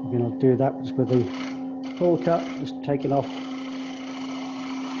 Again, I'll do that just with the pull cut, just taking off a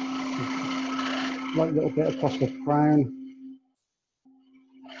light little bit across the crown.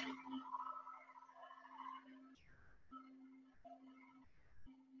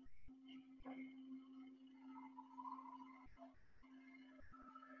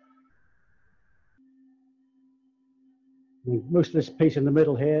 Most of this piece in the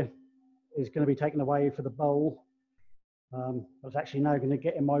middle here is going to be taken away for the bowl. It's actually now going to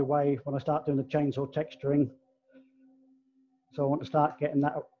get in my way when I start doing the chainsaw texturing. So I want to start getting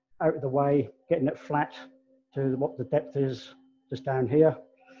that out of the way, getting it flat to what the depth is just down here.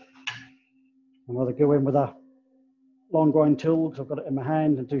 I'm going to go in with a long grind tool because I've got it in my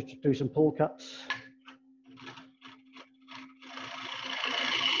hand and do some pull cuts.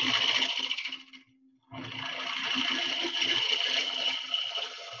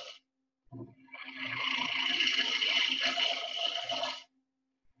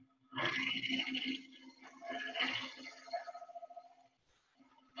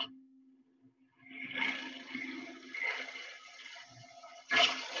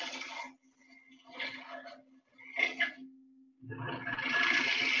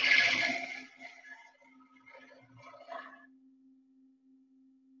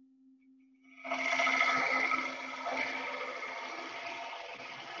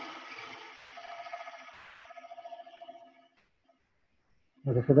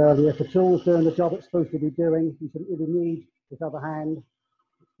 As I said earlier, if the tool's doing the job it's supposed to be doing, you shouldn't really need this other hand.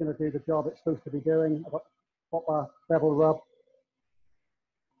 It's going to do the job it's supposed to be doing. I've got proper bevel rub.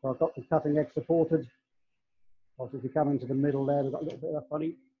 So I've got the cutting edge supported. Also, if you come into the middle there, we've got a little bit of a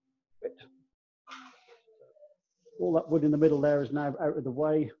funny bit. All that wood in the middle there is now out of the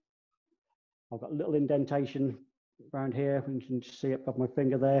way. I've got a little indentation around here. You can see it above my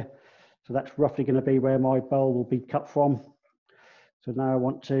finger there. So that's roughly going to be where my bowl will be cut from. So now I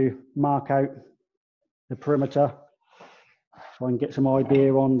want to mark out the perimeter so I can get some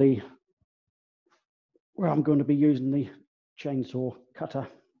idea on where I'm going to be using the chainsaw cutter.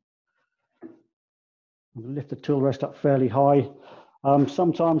 I'm going to lift the tool rest up fairly high.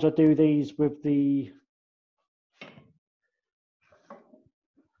 Sometimes I do these with the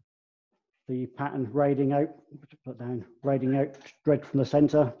pattern raiding out, put down, raiding out straight from the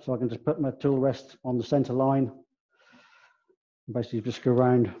center. So I can just put my tool rest on the center line. Basically just go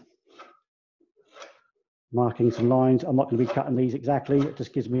around marking some lines. I'm not going to be cutting these exactly. It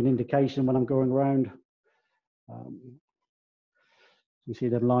just gives me an indication when I'm going around. You see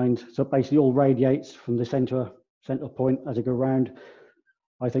them lines. So it basically all radiates from the center point as I go around.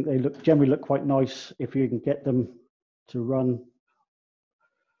 I think they generally look quite nice if you can get them to run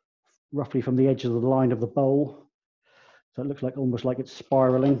roughly from the edge of the line of the bowl. So it looks like almost like it's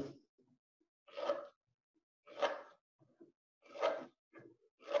spiraling.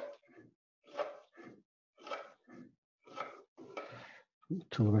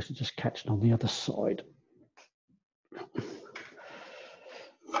 Till the rest is just catching on the other side.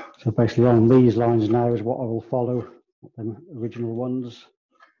 So basically on these lines now is what I will follow, the original ones.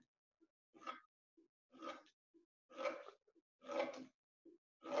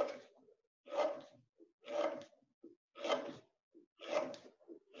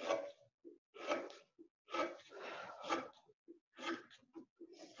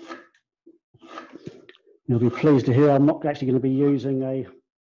 You'll be pleased to hear I'm not actually going to be using a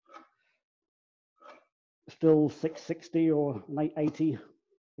still 660 or an 880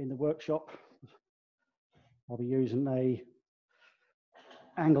 in the workshop. I'll be using a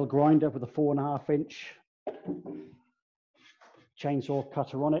angle grinder with a 4.5 inch chainsaw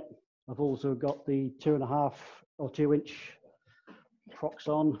cutter on it. I've also got the 2.5 or 2 inch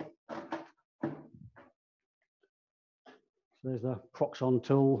Proxon. So there's the Proxon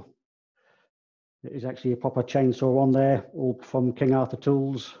tool. It is actually a proper chainsaw on there, all from King Arthur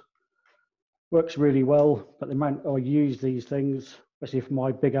Tools. Works really well, but the amount I use these things, especially for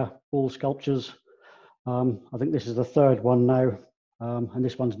my bigger ball sculptures, I think this is the third one now, and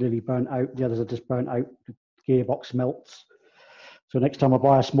this one's nearly burnt out. The others are just burnt out. The gearbox melts. So next time I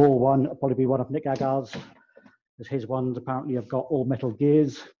buy a small one, it'll probably be one of Nick Agar's, because his ones apparently have got all metal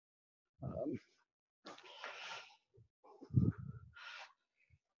gears.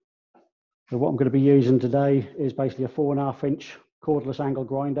 So what I'm going to be using today is basically a 4.5 inch cordless angle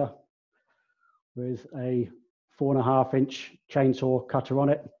grinder with a 4.5 inch chainsaw cutter on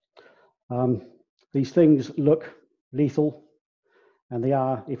it. These things look lethal, and they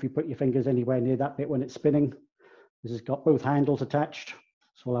are if you put your fingers anywhere near that bit when it's spinning. This has got both handles attached,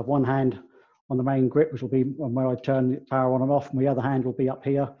 so I'll have one hand on the main grip, which will be where I turn the power on and off. My other hand will be up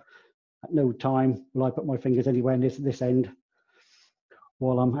here. At no time will I put my fingers anywhere near this end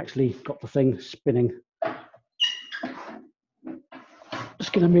while I'm actually got the thing spinning.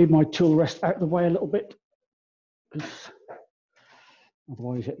 Just going to move my tool rest out of the way a little bit, because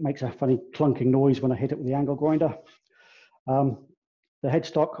otherwise it makes a funny clunking noise when I hit it with the angle grinder. The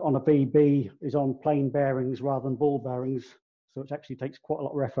headstock on a BB is on plain bearings rather than ball bearings, so it actually takes quite a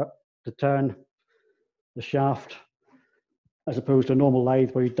lot of effort to turn the shaft. as opposed to a normal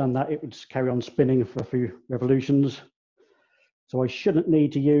lathe where you've done that, it would just carry on spinning for a few revolutions. So I shouldn't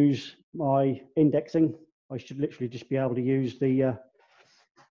need to use my indexing. I should literally just be able to use the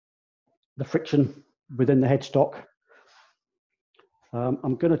friction within the headstock.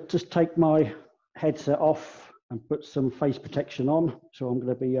 I'm going to just take my headset off and put some face protection on. So I'm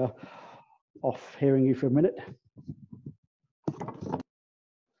going to be off hearing you for a minute.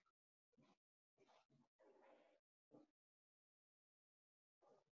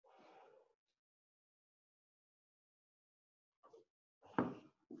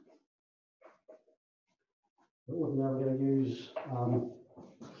 Now I'm going to use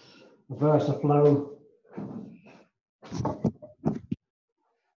a VersaFlow.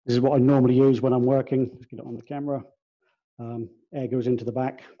 This is what I normally use when I'm working. Let's get it on the camera. Air goes into the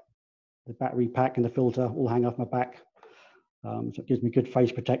back. The battery pack and the filter all hang off my back. So it gives me good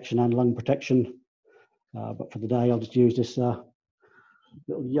face protection and lung protection. But for the day, I'll just use this little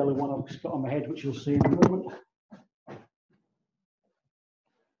yellow one I've just got on my head, which you'll see in a moment.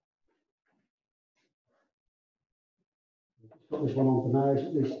 Got this one on for now, so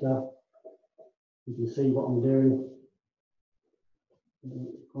at least you can see what I'm doing.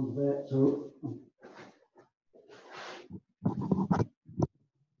 So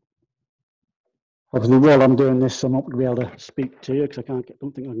obviously, while I'm doing this, I'm not going to be able to speak to you because don't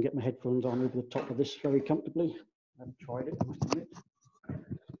think I can get my headphones on over the top of this very comfortably. I haven't tried it, I must admit.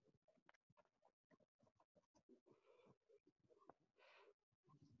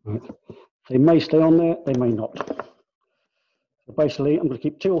 Right. They may stay on there, they may not. So basically, I'm going to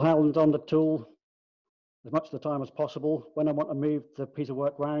keep tool hands on the tool as much of the time as possible. When I want to move the piece of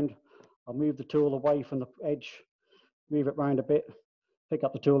work round, I'll move the tool away from the edge, move it round a bit, pick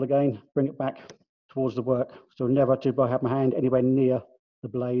up the tool again, bring it back towards the work. So never to have my hand anywhere near the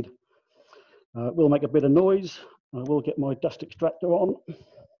blade. It will make a bit of noise. I will get my dust extractor on.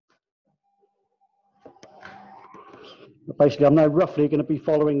 But basically, I'm now roughly going to be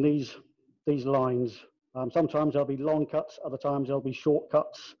following these lines. Sometimes there'll be long cuts, other times there'll be short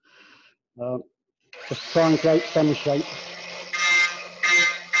cuts. Just try and create some shape.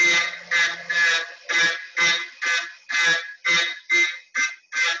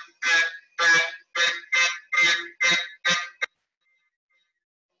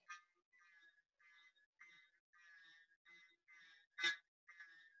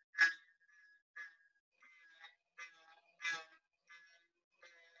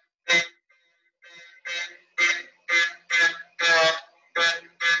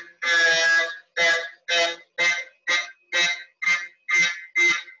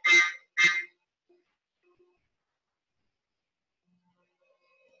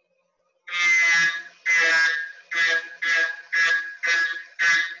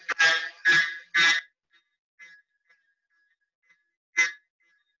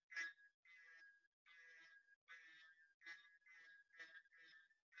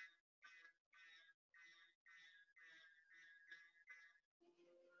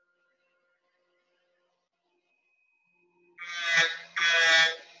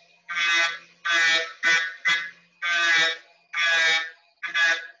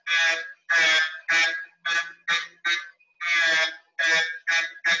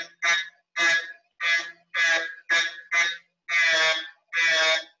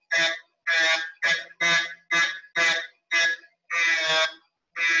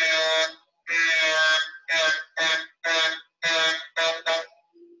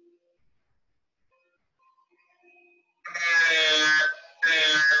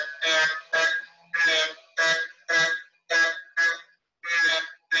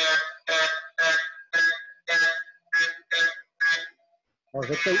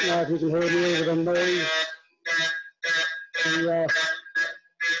 I don't know if you can hear me over the noise.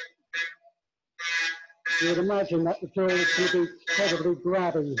 You would imagine that the tool is going to be probably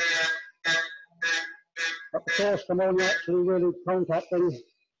grabby. But because I'm only actually really contacting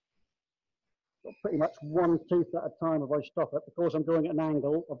pretty much one tooth at a time if I stop it, because I'm doing it at an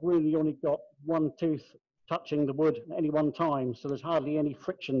angle, I've really only got one tooth touching the wood at any one time, so there's hardly any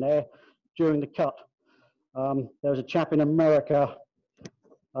friction there during the cut. There was a chap in America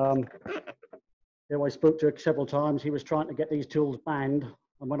who I spoke to several times. He was trying to get these tools banned,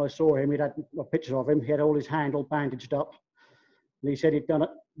 and when I saw him, he'd had a picture of him. He had all his handle bandaged up, and he said he'd done it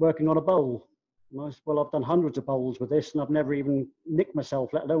working on a bowl. And I said, well, I've done hundreds of bowls with this, and I've never even nicked myself,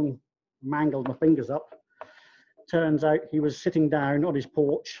 let alone mangled my fingers up. Turns out he was sitting down on his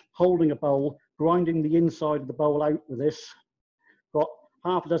porch, holding a bowl, grinding the inside of the bowl out with this, got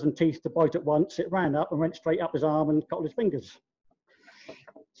half a dozen teeth to bite at once. It ran up and went straight up his arm and cut all his fingers.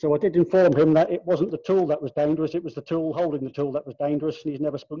 So I did inform him that it wasn't the tool that was dangerous, it was the tool holding the tool that was dangerous, and he's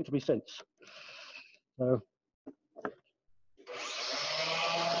never spoken to me since. So,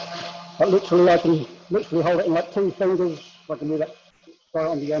 but literally I can literally hold it in like 2 fingers. I can do that, try it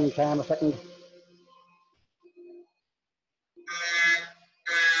on the end cam a second.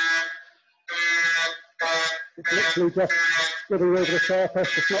 It's literally just skidding over the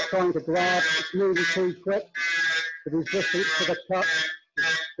surface, it's not trying to grab, it's moving too quick. The resistance to the cut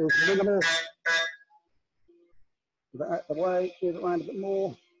is minimal. Get that out of the way, move it around a bit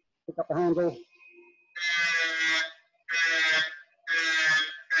more, pick up the handle.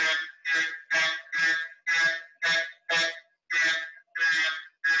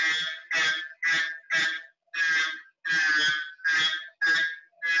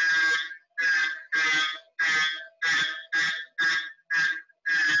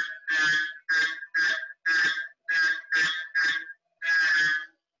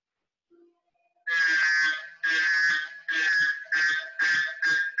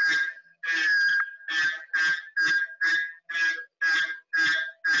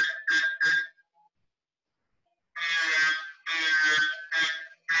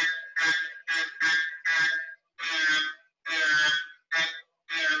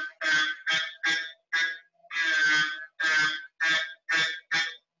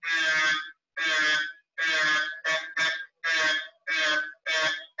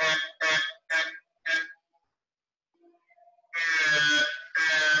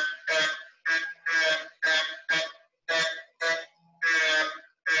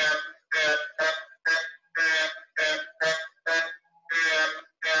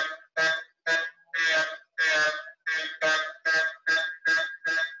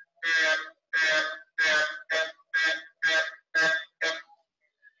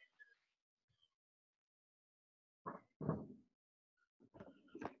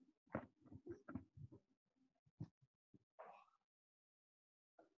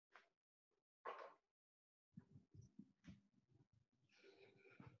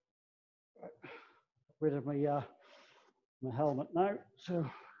 Rid of my my helmet now, so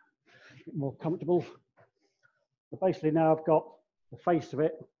a bit more comfortable. But basically now I've got the face of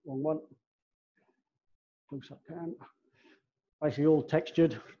it on one, close up can, basically all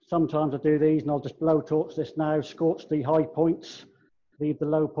textured. Sometimes I do these and I'll just blow torch this now, scorch the high points, leave the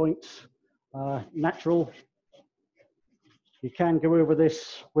low points natural. You can go over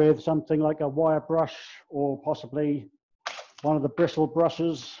this with something like a wire brush or possibly one of the bristle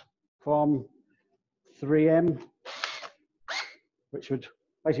brushes from 3M, which would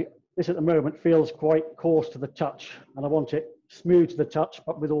basically, this at the moment feels quite coarse to the touch, and I want it smooth to the touch,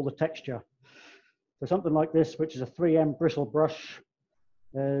 but with all the texture. So something like this, which is a 3M bristle brush,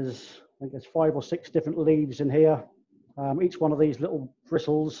 there's, I think there's 5 or 6 different leaves in here. Each one of these little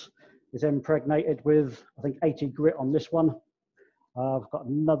bristles is impregnated with, I think, 80 grit on this one. I've got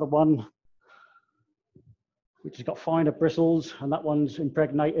another one which has got finer bristles, and that one's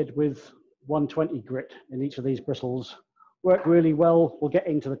impregnated with 120 grit in each of these bristles. Work really well. We'll get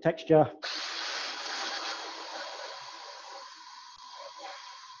into the texture.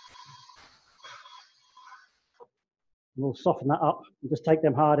 We'll soften that up and just take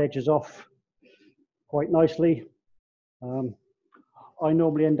them hard edges off quite nicely. I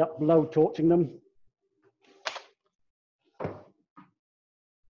normally end up blow torching them.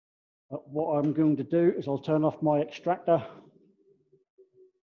 But what I'm going to do is I'll turn off my extractor,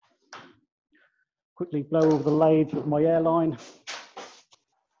 quickly blow over the lathe with my airline,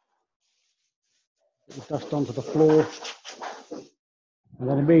 get the dust onto the floor, and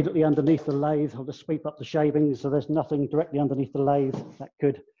then immediately underneath the lathe I'll just sweep up the shavings so there's nothing directly underneath the lathe that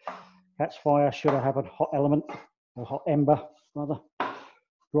could catch fire should I have a hot element, or hot ember rather,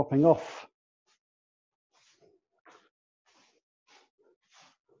 dropping off.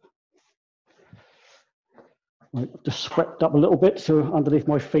 I've just swept up a little bit, so underneath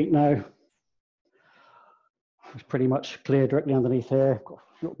my feet now it's pretty much clear directly underneath here. Got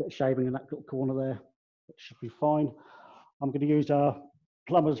a little bit of shaving in that little corner there. It should be fine. I'm going to use a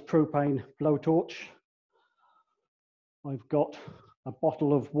plumber's propane blowtorch. I've got a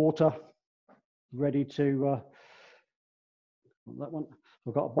bottle of water ready to, that one.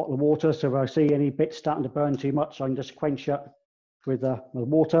 I've got a bottle of water, so if I see any bits starting to burn too much, I can just quench it with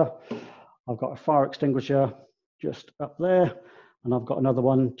water. I've got a fire extinguisher just up there, and I've got another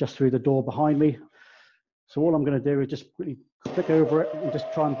one just through the door behind me. So all I'm going to do is just quickly click over it and just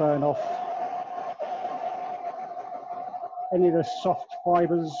try and burn off any of the soft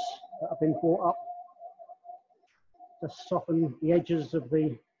fibres that have been brought up. Just soften the edges of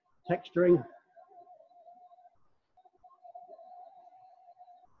the texturing.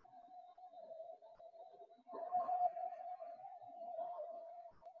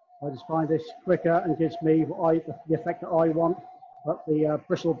 I just find this quicker and gives me the effect that I want. But the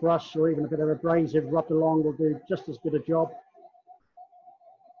bristle brush or even a bit of abrasive rubbed along will do just as good a job.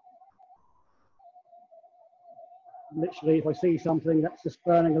 Literally, if I see something that's just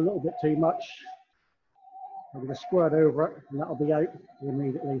burning a little bit too much, I'm going to squirt over it and that'll be out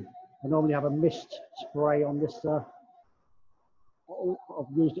immediately. I normally have a mist spray on this. I've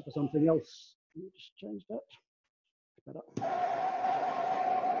used it for something else. Let me just change that. Better.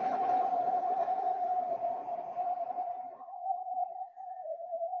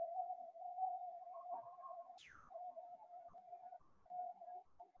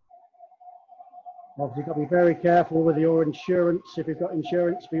 Obviously, you've got to be very careful with your insurance. If you've got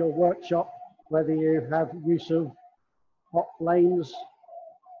insurance for your workshop, whether you have use of hot flames.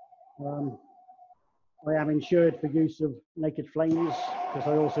 I am insured for use of naked flames because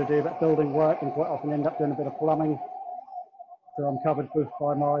I also do that building work and quite often end up doing a bit of plumbing. So I'm covered both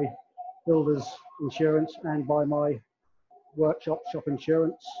by my builder's insurance and by my workshop shop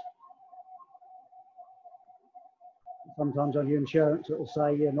insurance. Sometimes on your insurance it will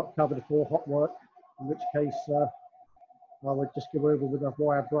say you're not covered for hot work, in which case I would just go over with a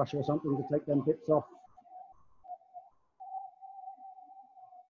wire brush or something to take them bits off.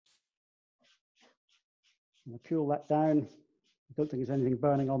 I'll cool that down. I don't think there's anything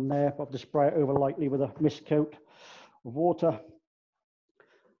burning on there, but I'll just spray it over lightly with a mist coat of water.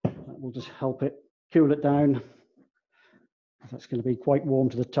 That will just help it cool it down. That's going to be quite warm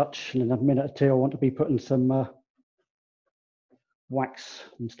to the touch, and in a minute or two I want to be putting some wax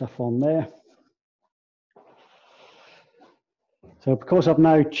and stuff on there. So because I've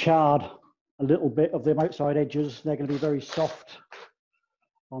now charred a little bit of the outside edges, they're going to be very soft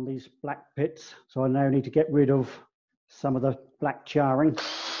on these black pits. So I now need to get rid of some of the black charring.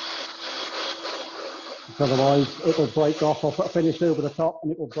 Because otherwise it will break off. I'll put a finish over the top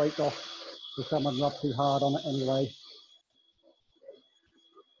and it will break off if someone rubs too hard on it anyway.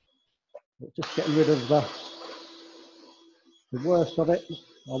 But just getting rid of the worst of it.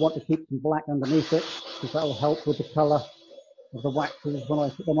 I want to keep some black underneath it because that will help with the colour of the waxes when I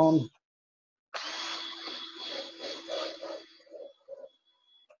put them on.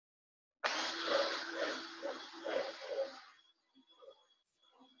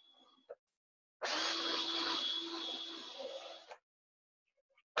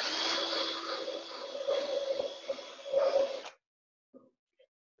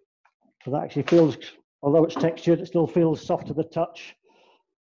 So that actually feels, although it's textured, it still feels soft to the touch.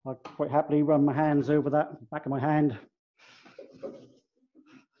 I quite happily run my hands over that back of my hand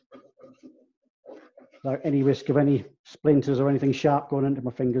without any risk of any splinters or anything sharp going into my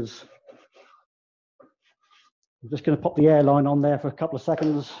fingers. I'm just going to pop the airline on there for a couple of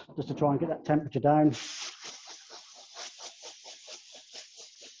seconds just to try and get that temperature down.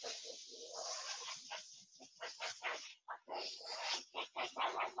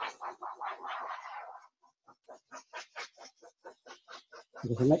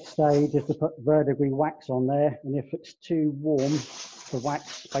 The next stage is to put verdigris wax on there, and if it's too warm, the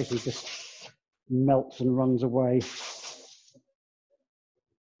wax basically just melts and runs away.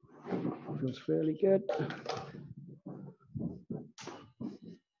 Feels fairly good.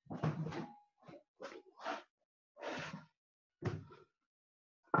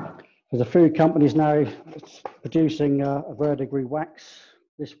 There's a few companies now producing a verdigris wax.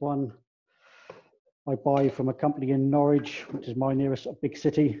 This one I buy from a company in Norwich, which is my nearest big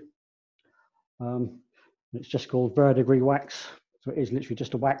city. It's just called verdigris wax. So it is literally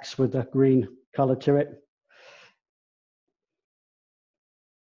just a wax with a green colour to it.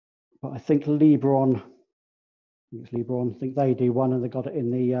 But I think Libron, I think they do one and they got it in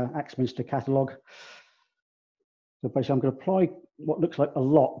the Axminster catalogue. So basically I'm going to apply what looks like a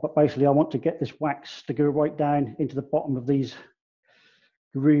lot, but basically I want to get this wax to go right down into the bottom of these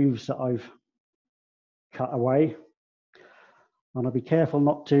grooves that I've cut away. And I'll be careful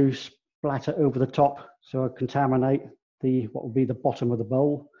not to splatter over the top so I contaminate what will be the bottom of the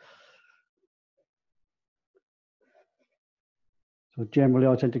bowl. So generally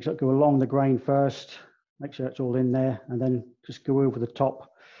I tend to go along the grain first, make sure it's all in there, and then just go over the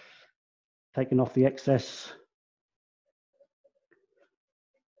top, taking off the excess.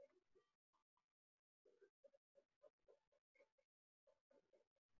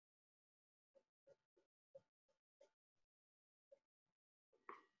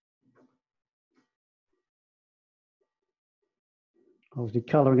 Obviously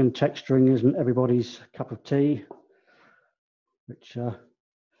colouring and texturing isn't everybody's cup of tea, which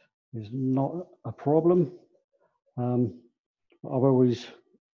is not a problem. I've always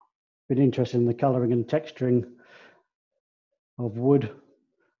been interested in the colouring and texturing of wood,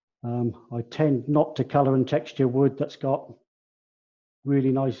 I tend not to colour and texture wood that's got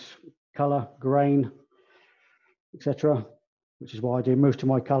really nice colour, grain, etc., which is why I do most of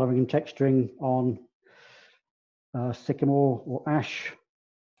my colouring and texturing on sycamore or ash.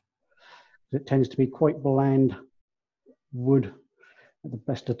 It tends to be quite bland wood at the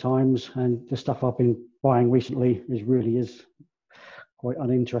best of times, and the stuff I've been buying recently really is quite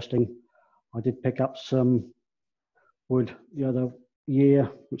uninteresting. I did pick up some wood the other year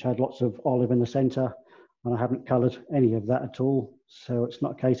which had lots of olive in the centre, and I haven't coloured any of that at all. So it's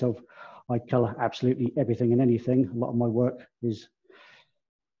not a case of I colour absolutely everything and anything. A lot of my work is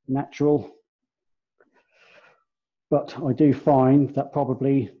natural, but I do find that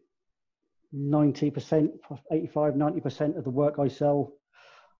probably 90%, 85, 90% of the work I sell,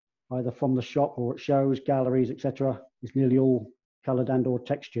 either from the shop or at shows, galleries, etc., is nearly all coloured and or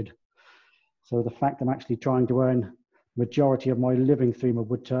textured. So the fact I'm actually trying to earn the majority of my living through my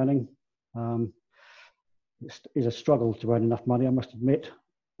wood turning is a struggle to earn enough money, I must admit.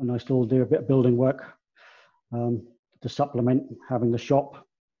 And I still do a bit of building work to supplement having the shop.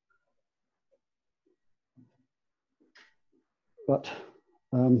 But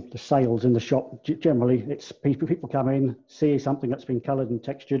the sales in the shop, generally, it's people come in, see something that's been coloured and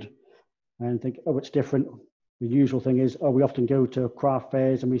textured and think, oh, it's different. The usual thing is, oh, we often go to craft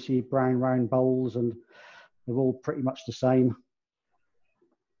fairs and we see brown round bowls and they're all pretty much the same.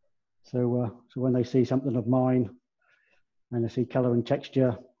 So when they see something of mine and they see colour and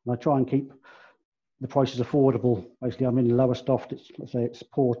texture, and I try and keep the prices affordable. Basically, I'm in Lowestoft, let's say it's a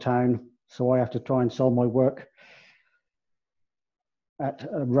poor town, so I have to try and sell my work at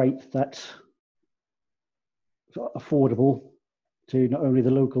a rate that's affordable to not only the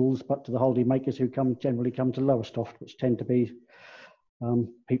locals but to the holiday makers who generally come to Lowestoft, which tend to be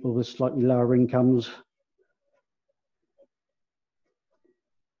people with slightly lower incomes.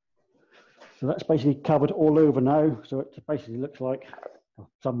 So that's basically covered all over now. So it basically looks like,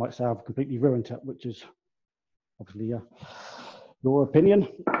 some might say I've completely ruined it, which is obviously your opinion.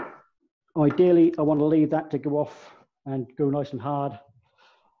 Ideally, I want to leave that to go off and go nice and hard.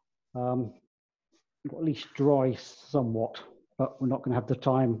 At least dry somewhat, but we're not going to have the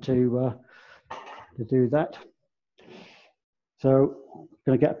time to do that. So I'm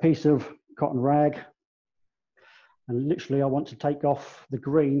going to get a piece of cotton rag, and literally I want to take off the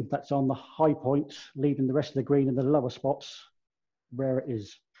green that's on the high points, leaving the rest of the green in the lower spots where it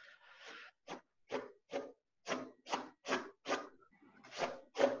is.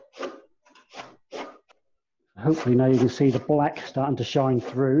 Hopefully now you can see the black starting to shine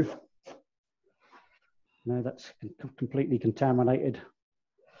through. Now that's completely contaminated.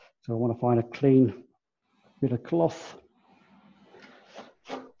 So I want to find a clean bit of cloth.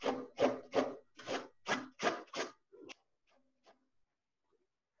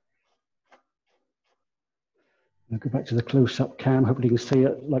 I'll go back to the close-up cam. Hopefully you can see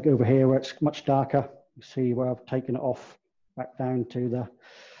it like over here where it's much darker. You see where I've taken it off back down to the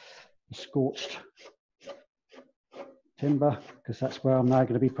scorched timber, because that's where I'm now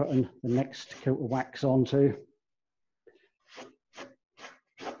going to be putting the next coat of wax onto.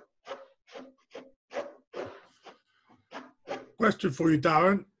 Question for you,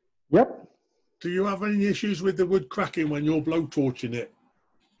 Darren. Yep. Do you have any issues with the wood cracking when you're blowtorching it?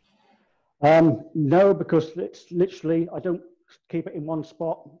 No, because it's literally, I don't keep it in one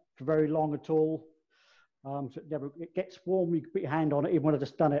spot for very long at all. So it gets warm. You can put your hand on it. Even when I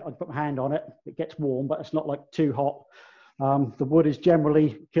just done it, I'd put my hand on it. It gets warm, but it's not like too hot. The wood is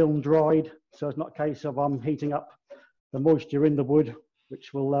generally kiln dried, so it's not a case of heating up the moisture in the wood,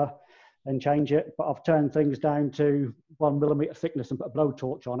 which will then change it. But I've turned things down to 1 millimeter thickness and put a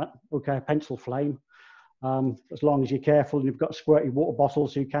blowtorch on it. Okay, a pencil flame. As long as you're careful and you've got a squirty water bottle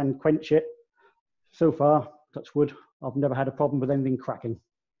so you can quench it. So far, touch wood, I've never had a problem with anything cracking.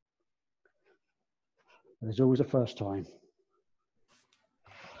 There's always a first time.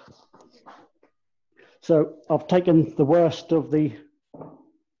 So I've taken the worst of the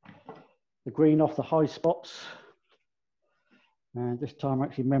green off the high spots. And this time I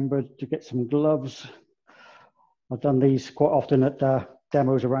actually remembered to get some gloves. I've done these quite often at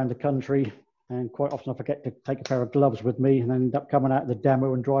demos around the country. And quite often I forget to take a pair of gloves with me and end up coming out of the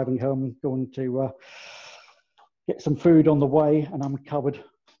demo and driving home, going to get some food on the way, and I'm covered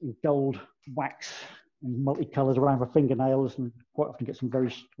in gold wax and multicolours around my fingernails, and quite often get some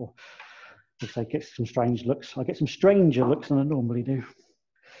very, well, let's say, get some strange looks. I get some stranger looks than I normally do.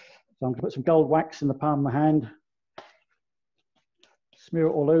 So I'm going to put some gold wax in the palm of my hand, smear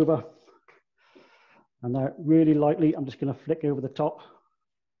it all over, and now really lightly I'm just going to flick over the top.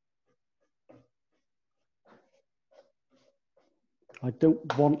 I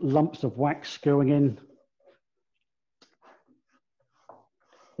don't want lumps of wax going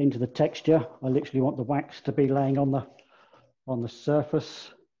into the texture. I literally want the wax to be laying on the surface.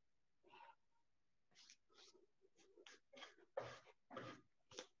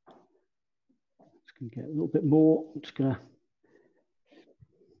 Just going to get a little bit more. I'm just going to.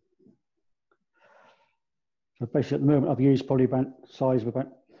 So basically at the moment I've used probably about size of about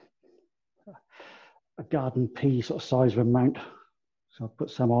a garden pea sort of size of amount. So I'll put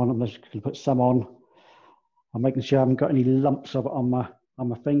some on. I'm just going to put some on. I'm making sure I haven't got any lumps of it on my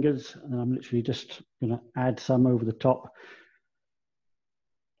fingers, and I'm literally just going to add some over the top.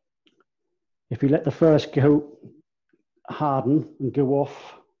 If you let the first coat harden and go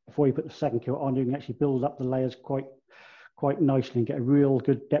off before you put the second coat on, you can actually build up the layers quite nicely and get a real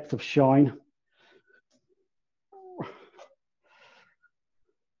good depth of shine.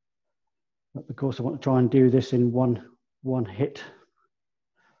 But of course I want to try and do this in one hit.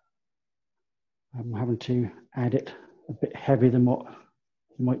 I'm having to add it a bit heavier than what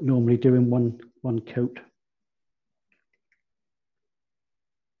you might normally do in one coat.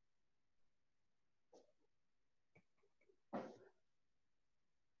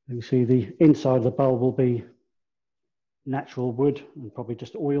 You can see the inside of the bulb will be natural wood and probably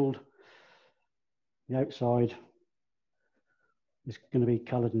just oiled. The outside is going to be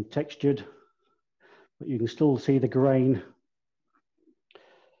coloured and textured, but you can still see the grain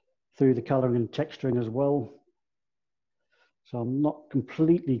through the colouring and texturing as well. So I'm not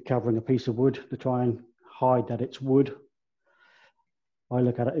completely covering a piece of wood to try and hide that it's wood. I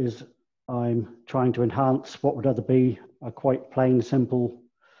look at it as I'm trying to enhance what would other be a quite plain, simple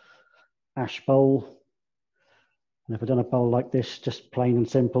ash bowl. And if I'd done a bowl like this, just plain and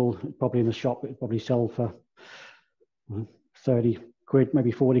simple, probably in the shop, it'd probably sell for 30 quid,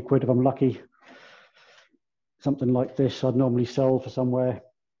 maybe 40 quid if I'm lucky. Something like this I'd normally sell for somewhere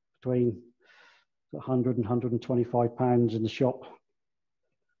between 100 and 125 pounds in the shop.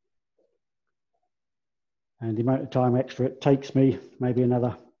 And the amount of time extra it takes me, maybe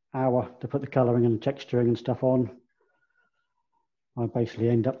another hour to put the colouring and texturing and stuff on, I basically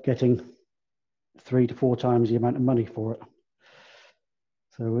end up getting 3 to 4 times the amount of money for it.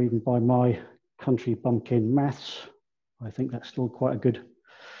 So even by my country bumpkin maths, I think that's still quite a good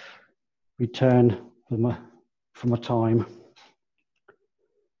return for my time.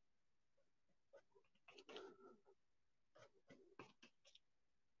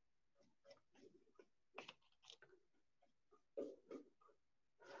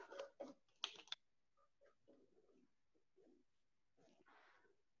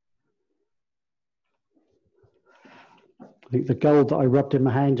 I think the gold that I rubbed in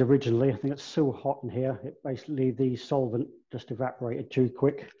my hands originally, I think it's so hot in here, it basically, the solvent just evaporated too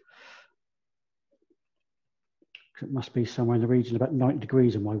quick. It must be somewhere in the region about 90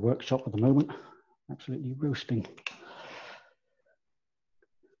 degrees in my workshop at the moment. Absolutely roasting.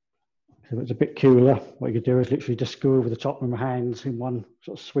 If it's a bit cooler, what you could do is literally just go over the top with my hands in one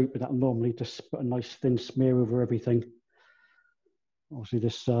sort of sweep, and that'll normally just put a nice thin smear over everything. Obviously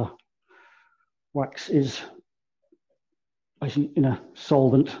this wax is actually in a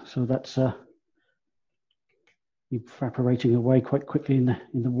solvent, so that's evaporating away quite quickly in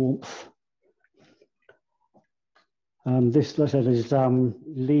the warmth. This, like I said, is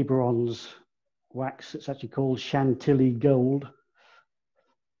Libron's wax. It's actually called Chantilly Gold.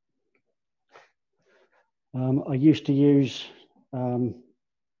 I used to use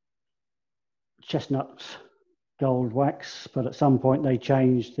chestnut gold wax, but at some point they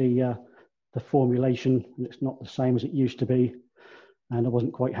changed the formulation, and it's not the same as it used to be, and I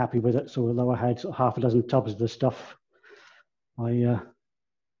wasn't quite happy with it. So although I had sort of half a dozen tubs of the stuff, I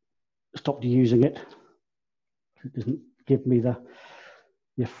stopped using it. It doesn't give me the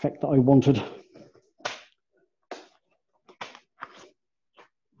effect that I wanted.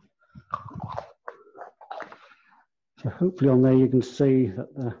 So hopefully on there you can see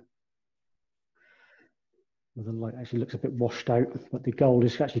that the light actually looks a bit washed out, but the gold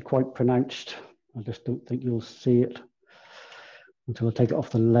is actually quite pronounced. I just don't think you'll see it until I take it off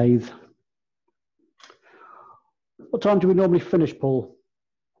the lathe. What time do we normally finish, Paul?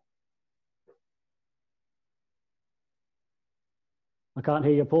 I can't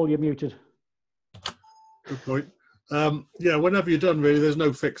hear you, Paul, you're muted. Good point. Yeah, whenever you're done, really, there's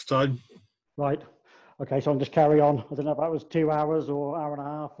no fixed time. Right. Okay, so I'll just carry on. I don't know if that was 2 hours or hour and a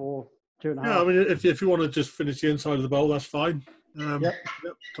half or 2.5. Yeah, I mean, if you want to just finish the inside of the bowl, that's fine. Yep,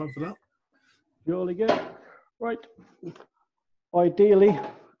 time for that. Jolly good. Right. Ideally,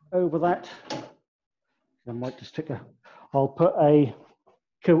 over that, I might just take I'll put a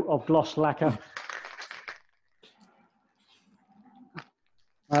coat of gloss lacquer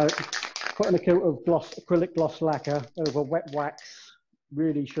Putting a coat of acrylic gloss lacquer over wet wax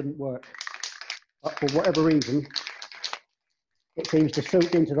really shouldn't work. But for whatever reason, it seems to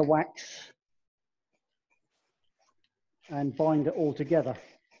soak into the wax and bind it all together.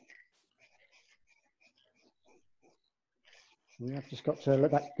 We have just got to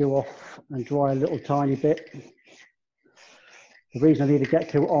let that go off and dry a little tiny bit. The reason I need to get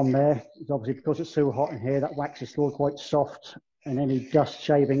coat on there is obviously because it's so hot in here, that wax is still quite soft, and any dust,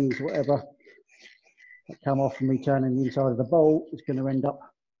 shavings, whatever that come off from me turning the inside of the bowl is going to end up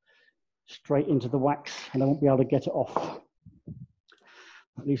straight into the wax, and I won't be able to get it off.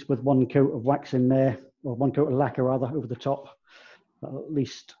 At least with one coat of wax in there, or one coat of lacquer rather, over the top, that'll at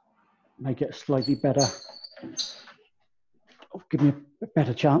least make it slightly better. Give me a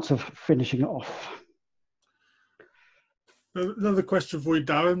better chance of finishing it off. Another question for you,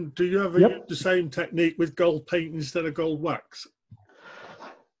 Darren. Do you ever use the same technique with gold paint instead of gold wax?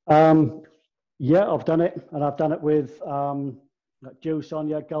 Yeah, I've done it, and I've done it with like Joe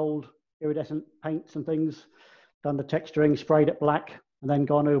Sonia gold iridescent paints and things. Done the texturing, sprayed it black, and then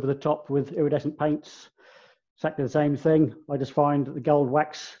gone over the top with iridescent paints. Exactly the same thing. I just find that the gold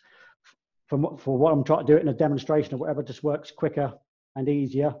wax, for what I'm trying to do it in a demonstration or whatever, just works quicker and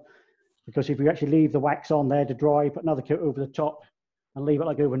easier. Because if you actually leave the wax on there to dry, put another coat over the top and leave it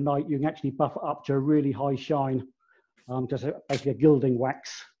like overnight, you can actually buff it up to a really high shine. Just basically a gilding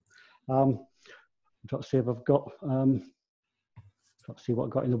wax. I'm trying to see if I've got, trying to see what I've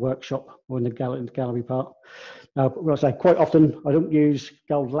got in the workshop or in the gallery part. Well, I say quite often I don't use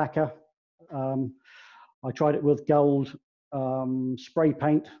gold lacquer. I tried it with gold spray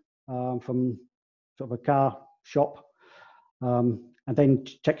paint from sort of a car shop. And then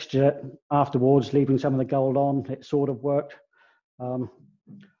texture it afterwards, leaving some of the gold on. It sort of worked.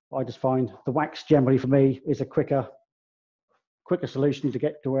 I just find the wax generally for me is a quicker solution to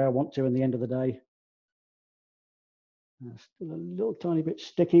get to where I want to in the end of the day. Still a little tiny bit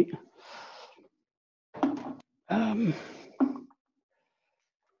sticky. I'm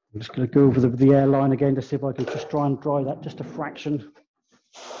just going to go over the airline again to see if I can just try and dry that just a fraction.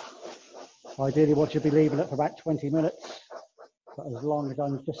 Ideally, what you'll be leaving it for about 20 minutes. But as long as I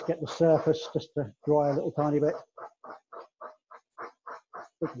can just get the surface just to dry a little tiny bit,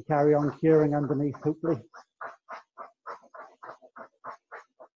 we can carry on curing underneath, hopefully.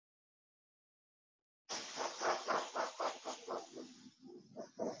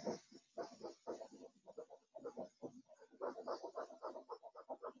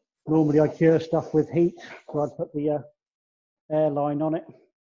 Normally I cure stuff with heat, so I'd put the airline on it,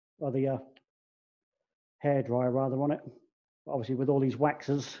 or the hairdryer rather on it. But obviously with all these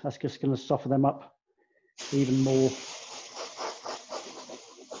waxes, that's just going to soften them up even more.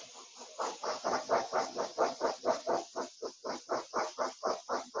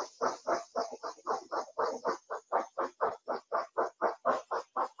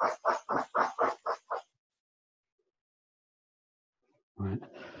 Right.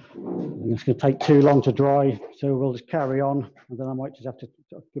 It's going to take too long to dry, so we'll just carry on, and then I might just have to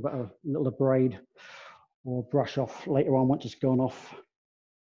give it a little braid or brush off later on once it's gone off.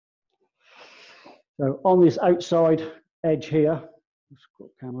 So on this outside edge here, let's put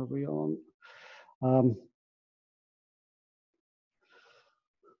camera on. I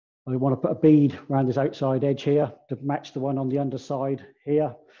want to put a bead around this outside edge here to match the one on the underside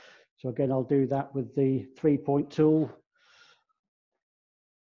here. So again, I'll do that with the 3-point tool.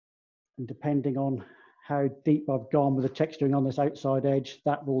 And depending on how deep I've gone with the texturing on this outside edge,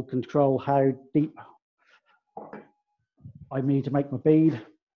 that will control how deep I need to make my bead.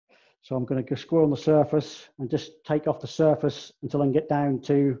 So I'm going to go score on the surface and just take off the surface until I can get down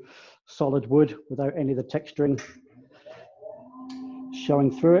to solid wood without any of the texturing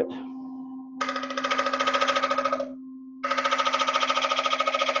showing through it.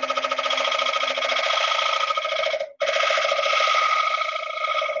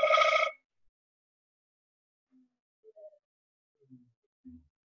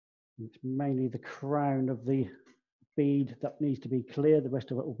 It's mainly the crown of the bead that needs to be clear. The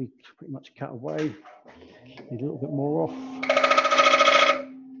rest of it will be pretty much cut away. Need a little bit more off.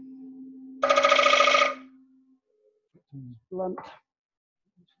 Blunt.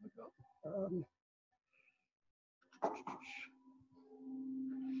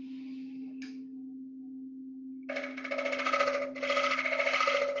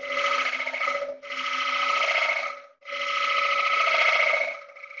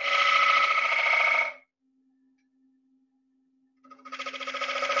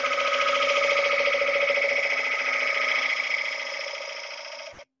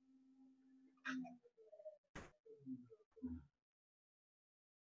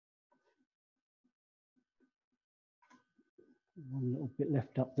 One little bit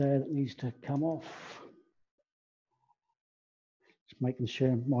left up there that needs to come off. Just making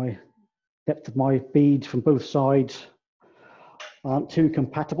sure my depth of my beads from both sides aren't too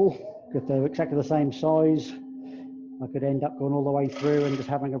compatible. If they're exactly the same size, I could end up going all the way through and just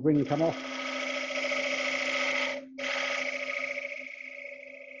having a ring come off.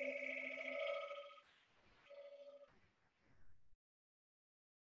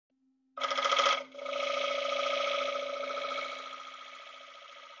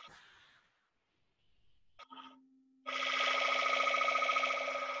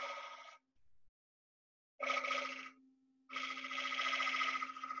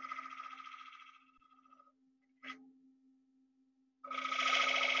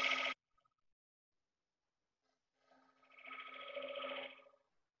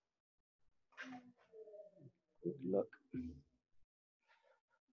 Good look.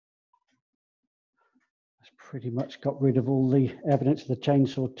 That's pretty much got rid of all the evidence of the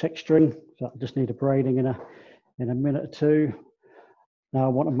chainsaw texturing. So I just need a braiding in a minute or two. Now I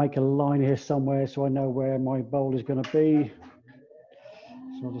want to make a line here somewhere so I know where my bowl is going to be.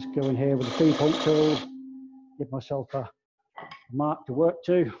 So I'll just go in here with the 3-point tool, give myself a mark to work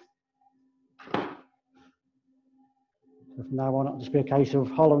to. So from now on, it'll just be a case of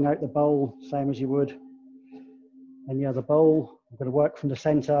hollowing out the bowl, same as you would any other bowl. I'm going to work from the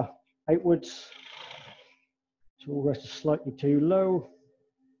center outwards. Tool rest is slightly too low.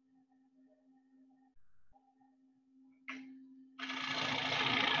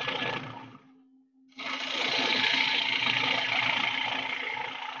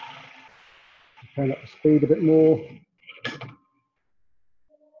 Turn up the speed a bit more.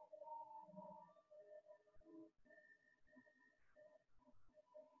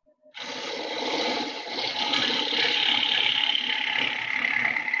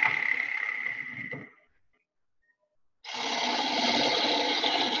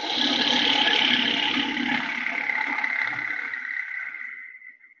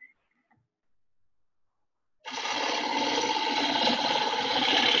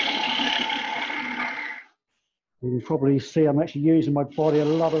 You can probably see I'm actually using my body a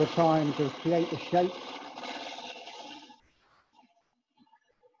lot of the time to create the shape,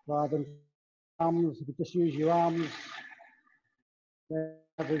 rather than arms. If you just use your arms,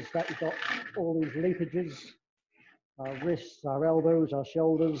 there's that you've got all these linkages, our wrists, our elbows, our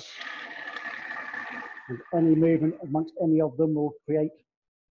shoulders, and any movement amongst any of them will create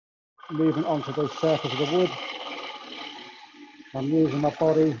movement onto the surface of the wood. I'm using my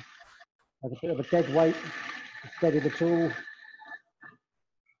body as a bit of a dead weight to steady the tool.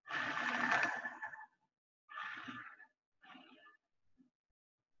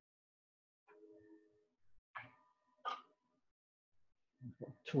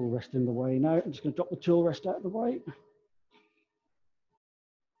 Tool rest in the way now. I'm just going to drop the tool rest out of the way.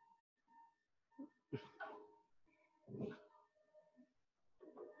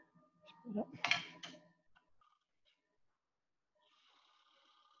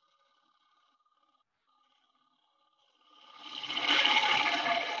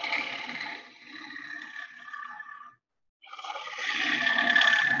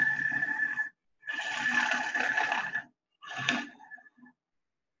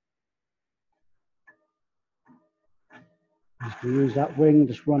 Just to use that wing,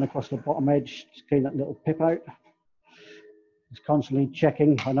 just run across the bottom edge, just clean that little pip out. Just constantly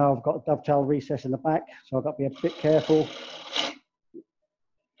checking. I know I've got a dovetail recess in the back, so I've got to be a bit careful.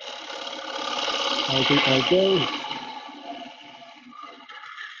 How deep I go.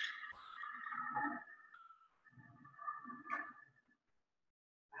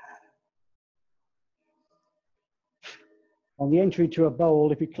 On the entry to a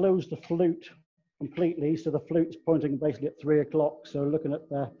bowl, if you close the flute completely, so the flute's pointing basically at 3 o'clock, so looking at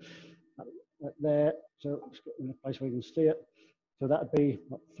the there, so let's get in a place where you can see it. So that would be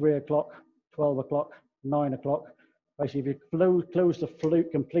 3 o'clock, 12 o'clock, 9 o'clock. Basically, if you close the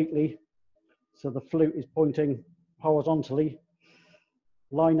flute completely, so the flute is pointing horizontally,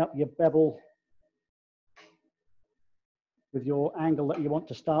 line up your bevel with your angle that you want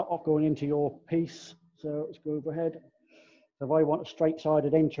to start off going into your piece. So let's go overhead. So if I want a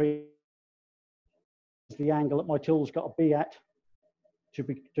straight-sided entry, the angle that my tool's got to be at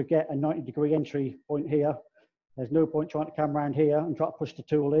to get a 90-degree entry point here. There's no point trying to come around here and try to push the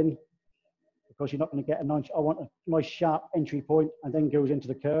tool in, because you're not going to get a nice, I want a nice sharp entry point and then goes into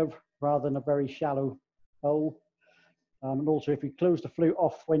the curve rather than a very shallow hole. And also, if you close the flute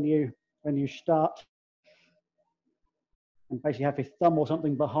off when you start and basically have your thumb or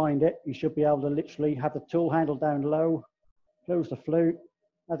something behind it, you should be able to literally have the tool handle down low, close the flute,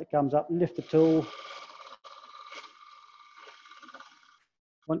 as it comes up, lift the tool,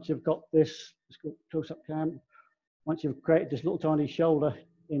 once you've got this, let's go close up cam. Once you've created this little tiny shoulder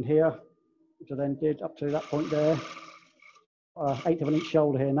in here, which I then did up to that point there, 1/8 of an inch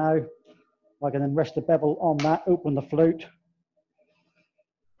shoulder here now. I can then rest the bevel on that, open the flute.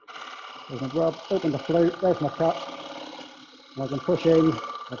 There's my rub, open the flute, there's my cut. And I can push in,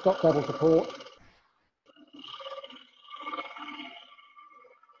 I've got bevel support.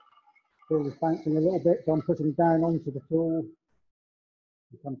 Tool is bouncing a little bit, so I'm pushing down onto the tool.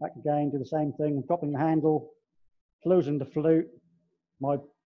 Come back again, do the same thing, I'm dropping the handle, closing the flute. My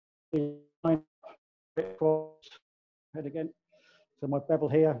across, head again. So my bevel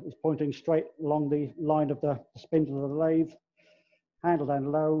here is pointing straight along the line of the spindle of the lathe. Handle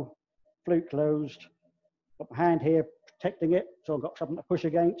down low, flute closed. Got my hand here protecting it, so I've got something to push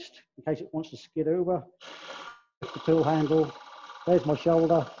against in case it wants to skid over. The tool handle, there's my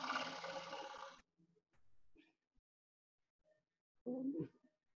shoulder.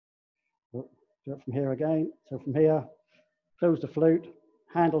 Do it from here again. So from here, close the flute,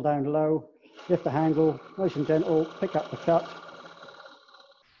 handle down low, lift the handle, nice and gentle, pick up the cut.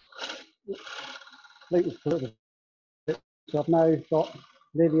 Flute is closed. So I've now got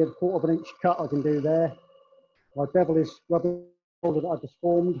nearly 1/4 of an inch cut I can do there. My bevel is rubbing the shoulder that I've just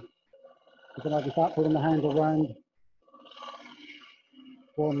formed. So then I can start pulling the handle round,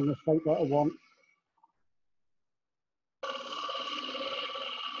 forming the shape that I want.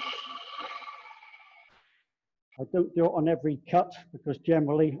 I don't do it on every cut because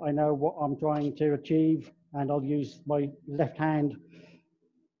generally I know what I'm trying to achieve, and I'll use my left hand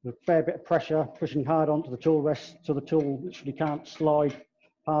with a fair bit of pressure, pushing hard onto the tool rest so the tool literally can't slide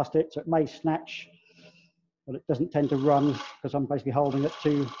past it. So it may snatch, but it doesn't tend to run because I'm basically holding it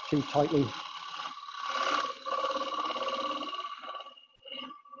too tightly.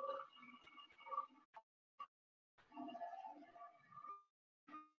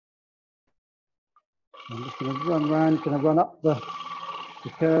 I'm just going to run around, going to run up the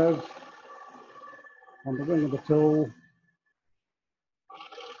curve on the wing of the tool,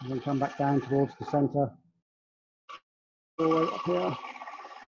 and then come back down towards the centre. All the way up here.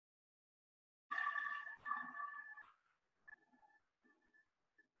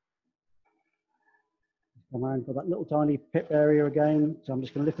 Come around for that little tiny pip area again. So I'm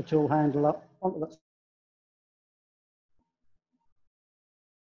just going to lift the tool handle up onto that.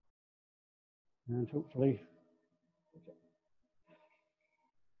 And hopefully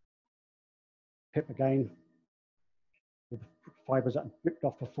pip again with fibres that I've ripped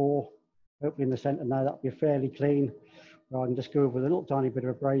off before. Hopefully in the centre now that'll be fairly clean, where I can just go over with a little tiny bit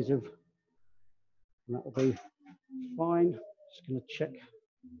of abrasive, and that will be fine. Just going to check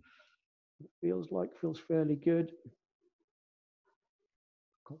what it feels like. Feels fairly good.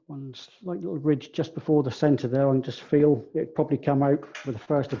 Got one slight little ridge just before the centre there. I can just feel it probably come out with the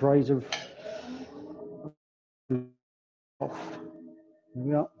first abrasive. Off. There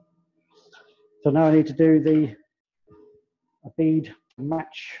we are. So now I need to do a bead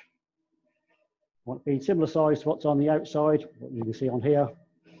match. I want a bead similar size to what's on the outside, what you can see on here,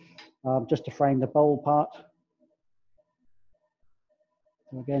 just to frame the bowl part.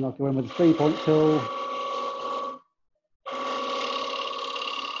 So again, I'll go in with a 3-point tool.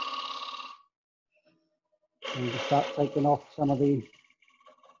 And just start taking off some of the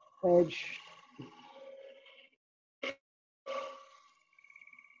edge.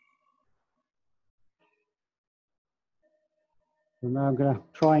 So now I'm going to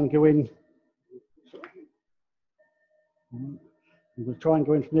try and go in. I'm going to try and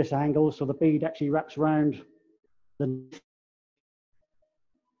go in from this angle so the bead actually wraps around the.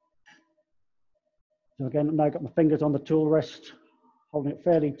 So again, I've now got my fingers on the tool rest, holding it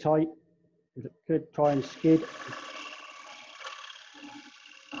fairly tight, because it could try and skid.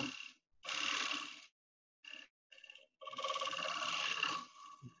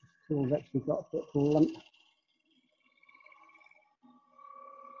 The tool's actually got a bit blunt.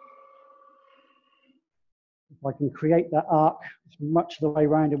 If I can create that arc as much of the way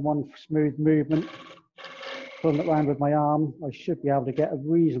around in one smooth movement, pulling it around with my arm, I should be able to get a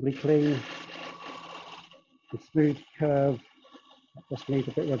reasonably clean and smooth curve. That just needs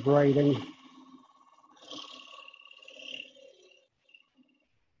a bit of abrading.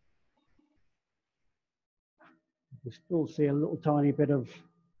 You still see a little tiny bit of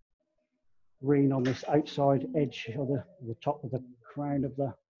green on this outside edge of the top of the crown of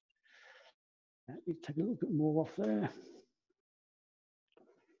the. Let me take a little bit more off there.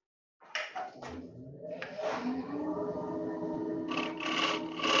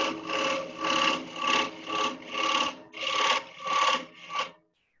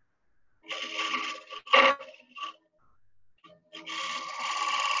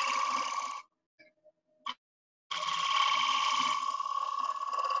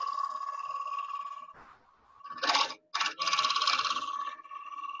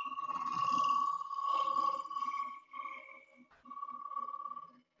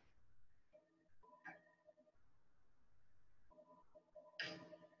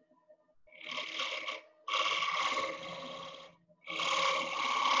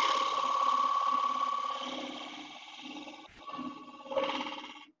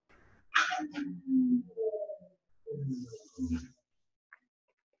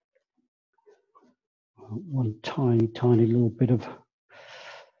 tiny little bit of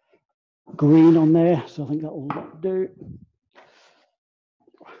green on there, so I think that will do.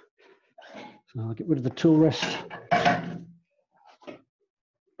 So I'll get rid of the tool rest.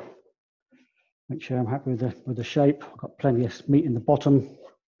 Make sure I'm happy with the shape. I've got plenty of meat in the bottom.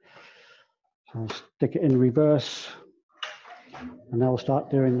 So I'll stick it in reverse, and now I'll start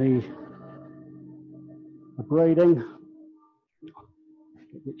doing the braiding.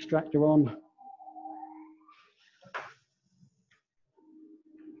 Get the extractor on.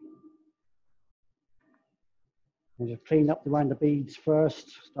 And just clean up around the beads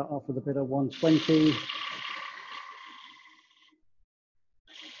first. Start off with a bit of 120.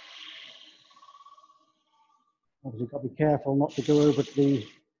 Obviously, got to be careful not to go over to the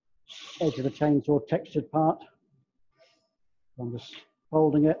edge of the chainsaw textured part. So I'm just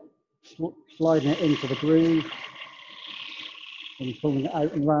folding it, sliding it into the groove, and pulling it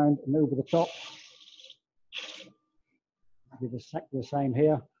out and round and over the top. I'll do exactly the same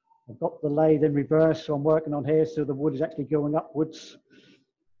here. I've got the lathe in reverse, so I'm working on here, so the wood is actually going upwards.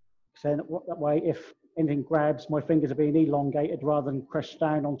 So that way, if anything grabs, my fingers are being elongated rather than crushed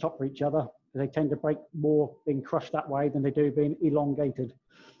down on top of each other. They tend to break more being crushed that way than they do being elongated.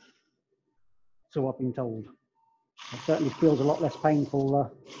 So I've been told. It certainly feels a lot less painful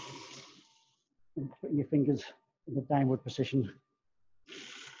than putting your fingers in the downward position.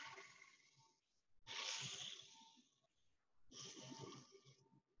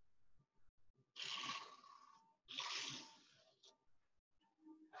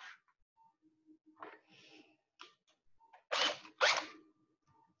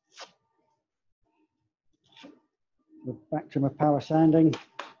 So back to my power sanding.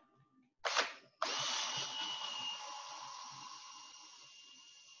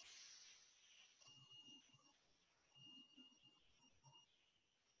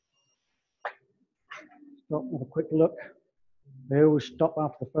 Stop, have a quick look. I always stop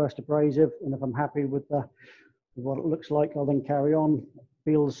after the first abrasive, and if I'm happy with what it looks like, I'll then carry on. It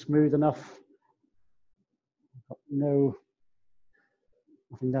feels smooth enough. Nothing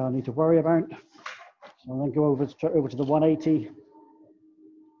there I need to worry about. So I'll then go over to the 180.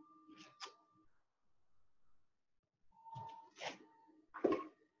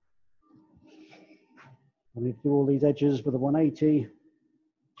 I need to do all these edges with the 180.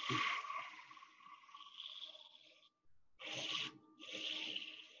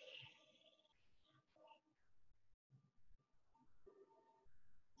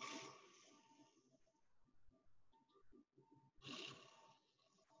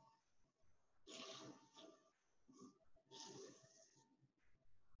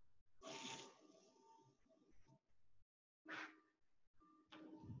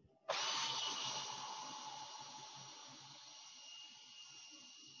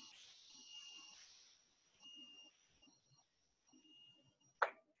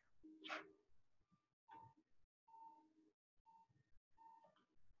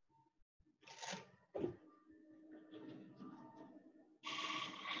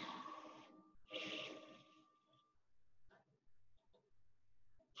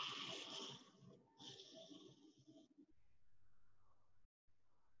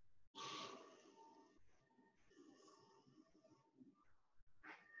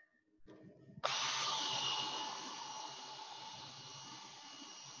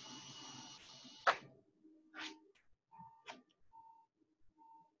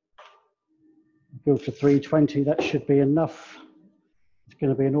 Go to 320, that should be enough. It's going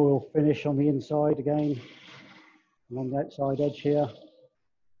to be an oil finish on the inside again, along the outside edge here.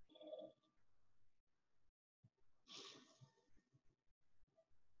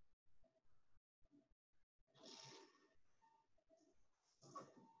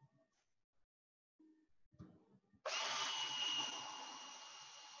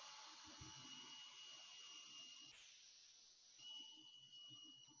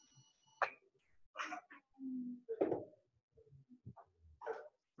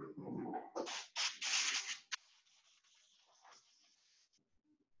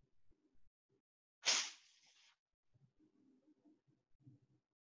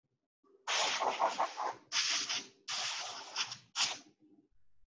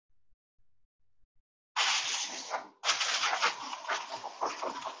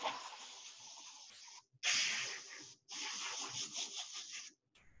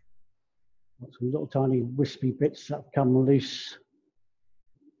 Got some little tiny wispy bits that have come loose.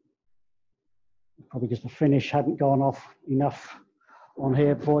 Probably because the finish hadn't gone off enough on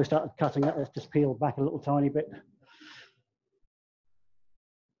here before I started cutting it. It's just peeled back a little tiny bit.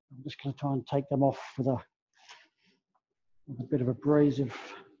 I'm just going to try and take them off with a bit of abrasive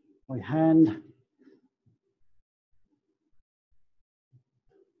by hand.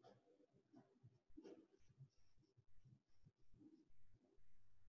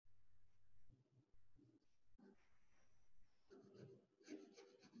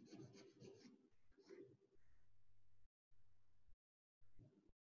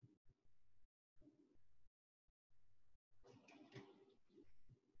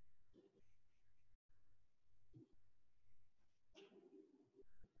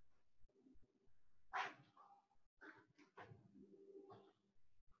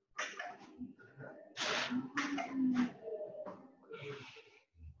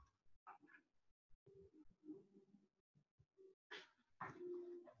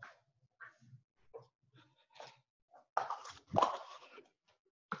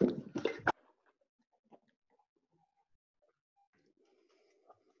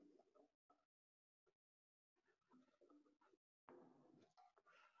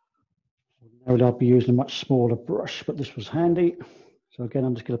 Now I'll be using a much smaller brush, but this was handy. So again,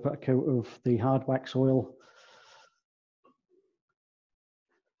 I'm just going to put a coat of the hard wax oil.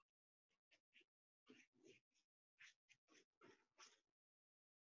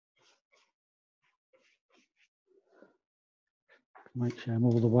 Make sure I'm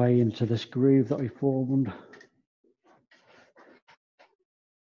all the way into this groove that I formed.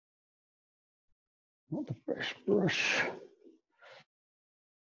 Not the brush.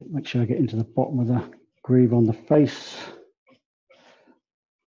 Make sure I get into the bottom of the groove on the face.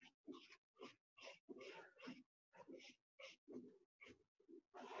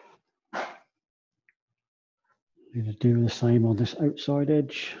 Need to do the same on this outside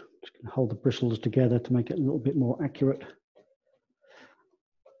edge. Just going to hold the bristles together to make it a little bit more accurate.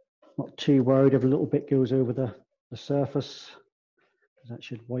 Not too worried if a little bit goes over the surface, because that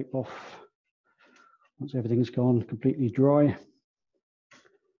should wipe off once everything's gone completely dry.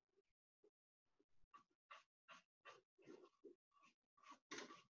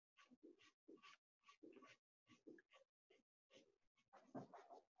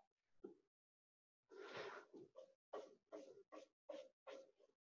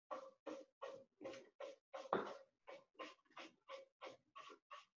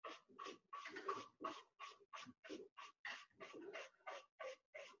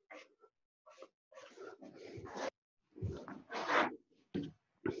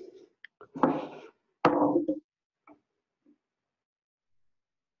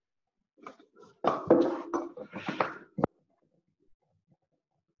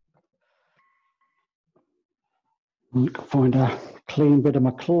 I can find a clean bit of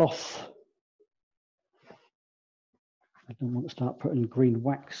my cloth. I don't want to start putting green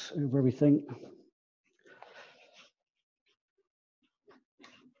wax over everything.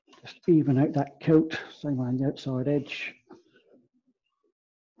 Just even out that coat, same on the outside edge.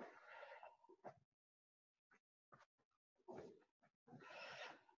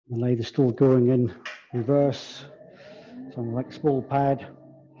 The lathe is still going in reverse. So I'm like a small pad.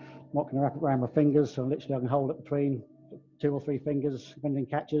 I'm not going to wrap it around my fingers, so literally I can hold it between 2 or 3 fingers. If anything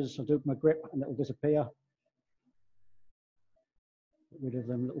catches, I'll do it with my grip and it'll disappear. Get rid of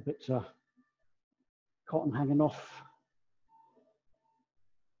them little bits of cotton hanging off.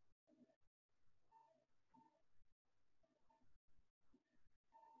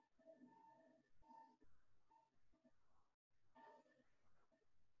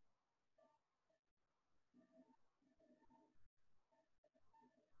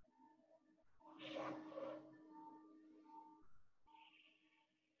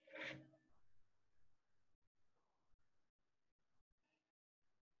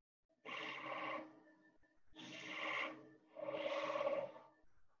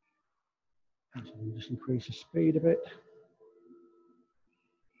 So just increase the speed a bit.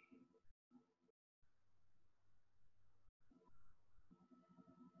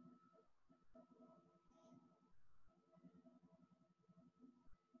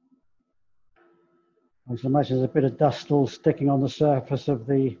 I can imagine there's a bit of dust still sticking on the surface of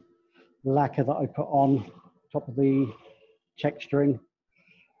the lacquer that I put on top of the check string.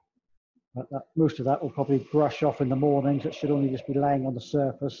 But most of that will probably brush off in the morning, so it should only just be laying on the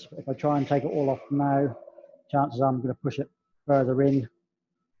surface. If I try and take it all off now, chances are I'm going to push it further in.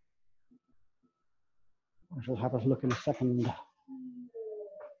 I shall have a look in a second.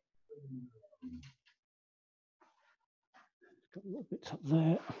 Got little bits up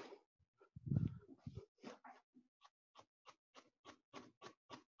there.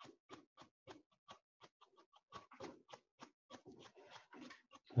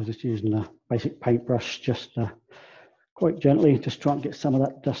 I'm just using a basic paintbrush, just quite gently, just try and get some of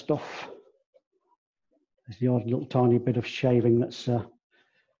that dust off. There's the odd little tiny bit of shaving that's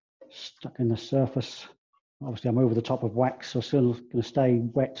stuck in the surface. Obviously I'm over the top of wax, so still going to stay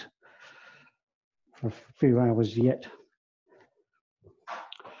wet for a few hours yet.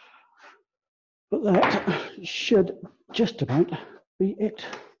 But that should just about be it.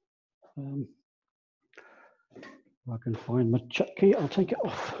 If I can find my chuck key, I'll take it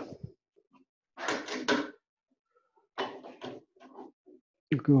off.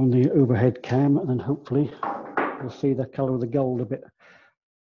 Go on the overhead cam, and then hopefully you'll see the colour of the gold a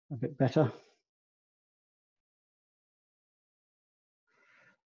bit better.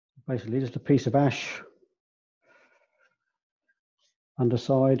 Basically, just a piece of ash,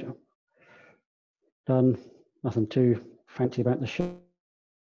 underside, done. Nothing too fancy about the shape.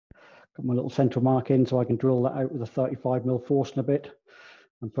 Got my little central mark in, so I can drill that out with a 35mm Forstner bit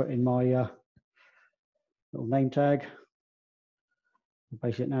and put in my little name tag.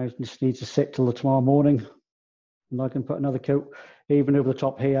 Basically now it just needs to sit till the tomorrow morning, and I can put another coat even over the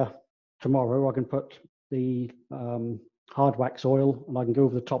top here tomorrow, I can put the hard wax oil, and I can go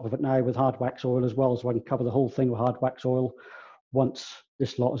over the top of it now with hard wax oil as well, so I can cover the whole thing with hard wax oil once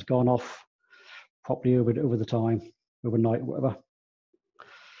this lot has gone off properly over the time, overnight, whatever.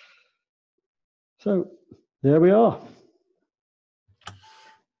 So there we are.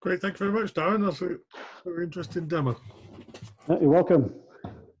 Great, thank you very much, Darren. That's a very interesting demo. You're welcome.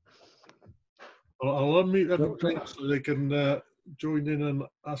 I'll unmute everybody so they can join in and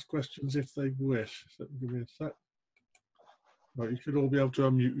ask questions if they wish. So give me a sec. Right, you should all be able to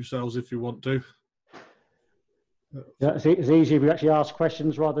unmute yourselves if you want to. Yeah, it's easy if you actually ask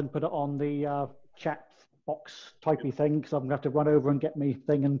questions rather than put it on the chat box typey thing, because I'm going to have to run over and get me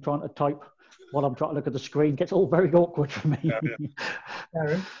thing and trying to type while I'm trying to look at the screen. It gets all very awkward for me. Yeah.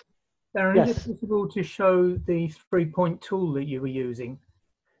 Darren, yes. Is it possible to show the 3-point tool that you were using?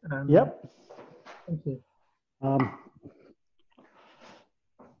 Yep. Thank you.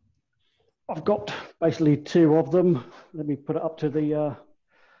 I've got basically 2 of them. Let me put it up to the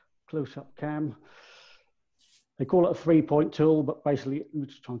close-up cam. They call it a 3-point tool, but basically, let me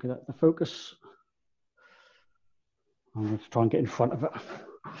just try and get the focus. I'm going to try and get in front of it.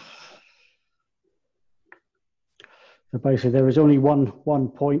 So basically, there is only one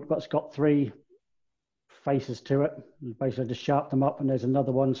point, but it's got 3 faces to it. And basically, I just sharpen them up, and there's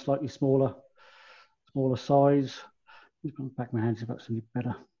another one slightly smaller size. Just put back my hands if that's any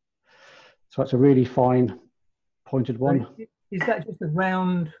better. So it's a really fine pointed one. Is that just a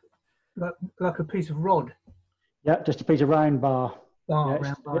round, like a piece of rod? Yeah, just a piece of round bar. Oh, yeah,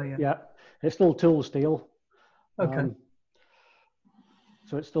 round bar, yeah. It's still tool steel. Okay.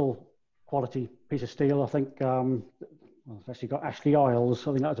 So it's still quality piece of steel. I think I've actually got Ashley Isles.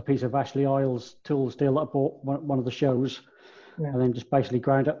 I think that was a piece of Ashley Isles tool steel that I bought one of the shows. Yeah. And then just basically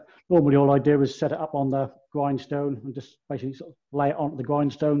grind it. Normally all I do is set it up on the grindstone and just basically sort of lay it onto the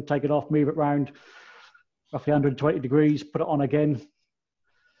grindstone, take it off, move it around roughly 120 degrees, put it on again.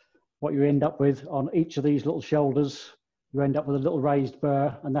 What you end up with on each of these little shoulders, you end up with a little raised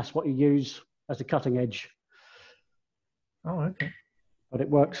burr, and that's what you use as a cutting edge. Oh, okay. But it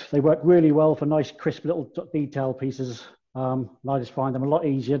works. They work really well for nice, crisp little detail pieces. And I just find them a lot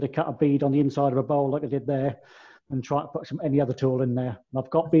easier to cut a bead on the inside of a bowl like I did there and try to put any other tool in there. And I've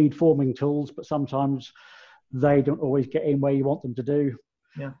got bead forming tools, but sometimes they don't always get in where you want them to do.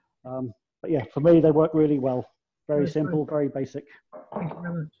 Yeah. But yeah, for me, they work really well. Very simple, very basic. Thank you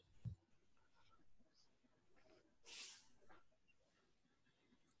very much.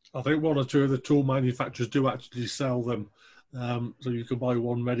 I think 1 or 2 of the tool manufacturers do actually sell them. So you can buy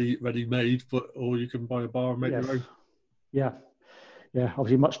one ready-made, or you can buy a bar and make your own. Yeah. Yeah,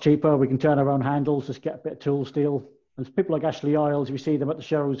 obviously much cheaper. We can turn our own handles, just get a bit of tool steel. And people like Ashley Isles, if you see them at the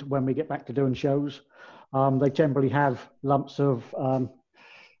shows when we get back to doing shows, they generally have lumps of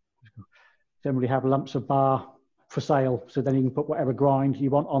bar for sale. So then you can put whatever grind you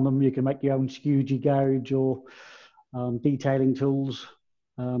want on them. You can make your own skewgy gouge or detailing tools.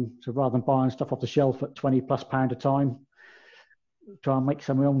 So rather than buying stuff off the shelf at £20+ a time, try and make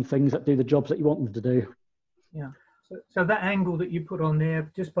some of your own things that do the jobs that you want them to do. Yeah. So that angle that you put on there,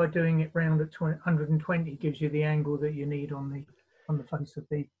 just by doing it round at 120, gives you the angle that you need on the face of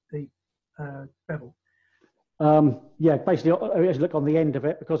the bevel. Yeah, basically, as you look on the end of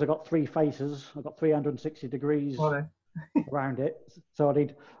it, because I've got 3 faces, I've got 360 degrees around it. So I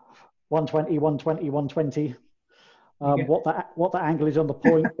need 120, 120, 120. What the angle is on the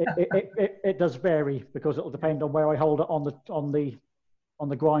point, it does vary because it'll depend on where I hold it on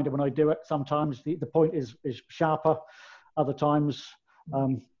the grinder when I do it. Sometimes the point is sharper, other times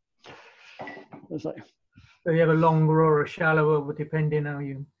so you have a longer or a shallower, depending how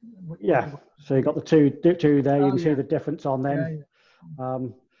you. Yeah, so you've got the two there. You can see the difference on them.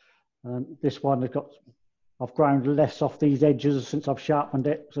 This one I've ground less off these edges since I've sharpened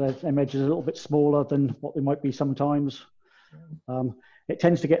it, so them edges are a little bit smaller than what they might be sometimes. It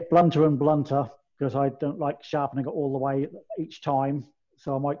tends to get blunter and blunter because I don't like sharpening it all the way each time.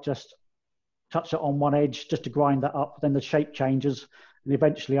 So I might just touch it on one edge just to grind that up. Then the shape changes, and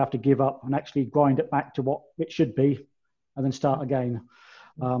eventually I have to give up and actually grind it back to what it should be, and then start again.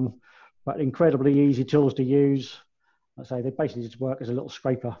 But incredibly easy tools to use. I say they basically just work as a little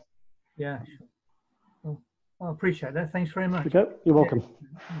scraper. Yeah. Well, I appreciate that. Thanks very much. Okay, you're welcome.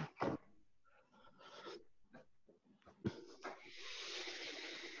 Yeah.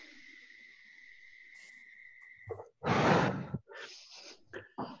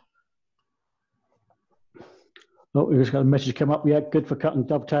 Oh, we just got a message come up. Yeah, good for cutting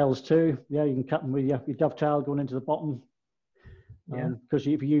dovetails too. Yeah, you can cut them with your dovetail going into the bottom. Because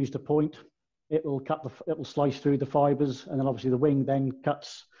if you use the point, it will slice through the fibers, and then obviously the wing then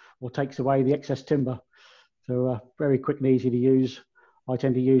cuts or takes away the excess timber. So very quick and easy to use. I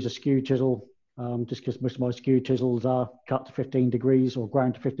tend to use a skew chisel just because most of my skew chisels are cut to 15 degrees or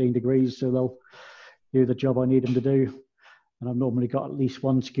ground to 15 degrees, so they'll do the job I need them to do. And I've normally got at least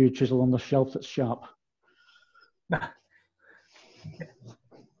one skew chisel on the shelf that's sharp.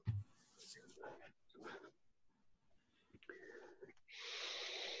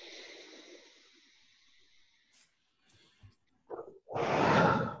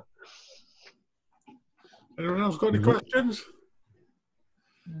 Anyone else got any questions?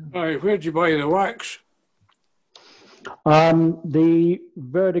 Right, where'd you buy the wax? The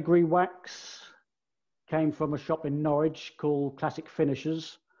verdigris wax came from a shop in Norwich called Classic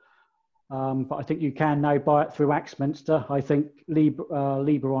Finishers. But I think you can now buy it through Axminster. I think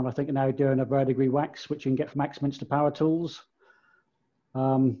Liberon, I think, are now doing a verdigris wax, which you can get from Axminster Power Tools.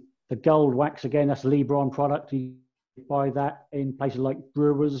 The gold wax, again, that's a Liberon product. You buy that in places like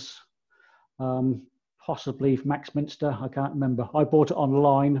Brewers, possibly from Axminster. I can't remember. I bought it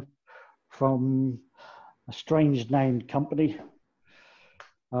online from a strange named company,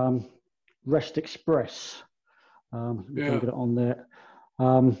 Rest Express. You can get it on there.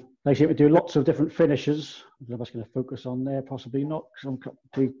 They seem to do lots of different finishes. I don't know if that's going to focus on there, possibly not,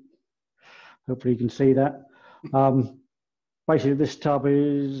 because hopefully you can see that. Basically, this tub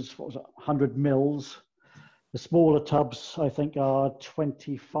is, 100 mils. The smaller tubs, I think, are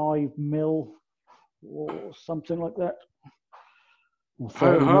 25 mil or something like that.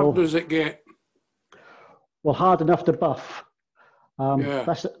 How hard does it get? Well, hard enough to buff.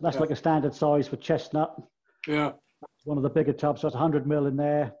 That's like a standard size for chestnut. Yeah. One of the bigger tubs, so that's 100 mil in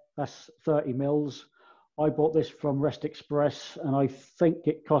there. That's 30 mils. I bought this from Rest Express, and I think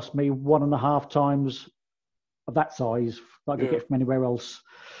it cost me 1.5 times of that size that I could get from anywhere else.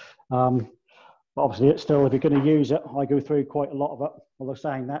 But obviously, it's still, if you're going to use it, I go through quite a lot of it. Although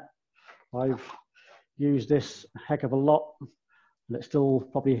saying that, I've used this a heck of a lot, and it's still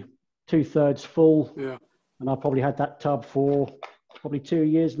probably 2/3 full. Yeah. And I've probably had that tub for probably 2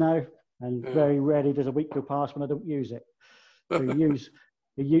 years now. And very rarely does a week go past when I don't use it. So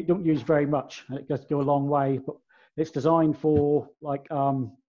you don't use very much, and it does go a long way. But it's designed for like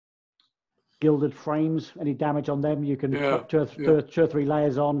gilded frames. Any damage on them, you can put two or three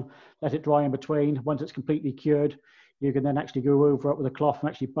layers on, let it dry in between. Once it's completely cured, you can then actually go over it with a cloth and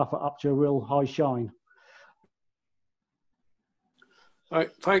actually buff it up to a real high shine. Right,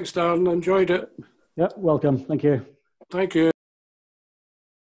 thanks, Darren. Enjoyed it. Yeah, welcome. Thank you. Thank you.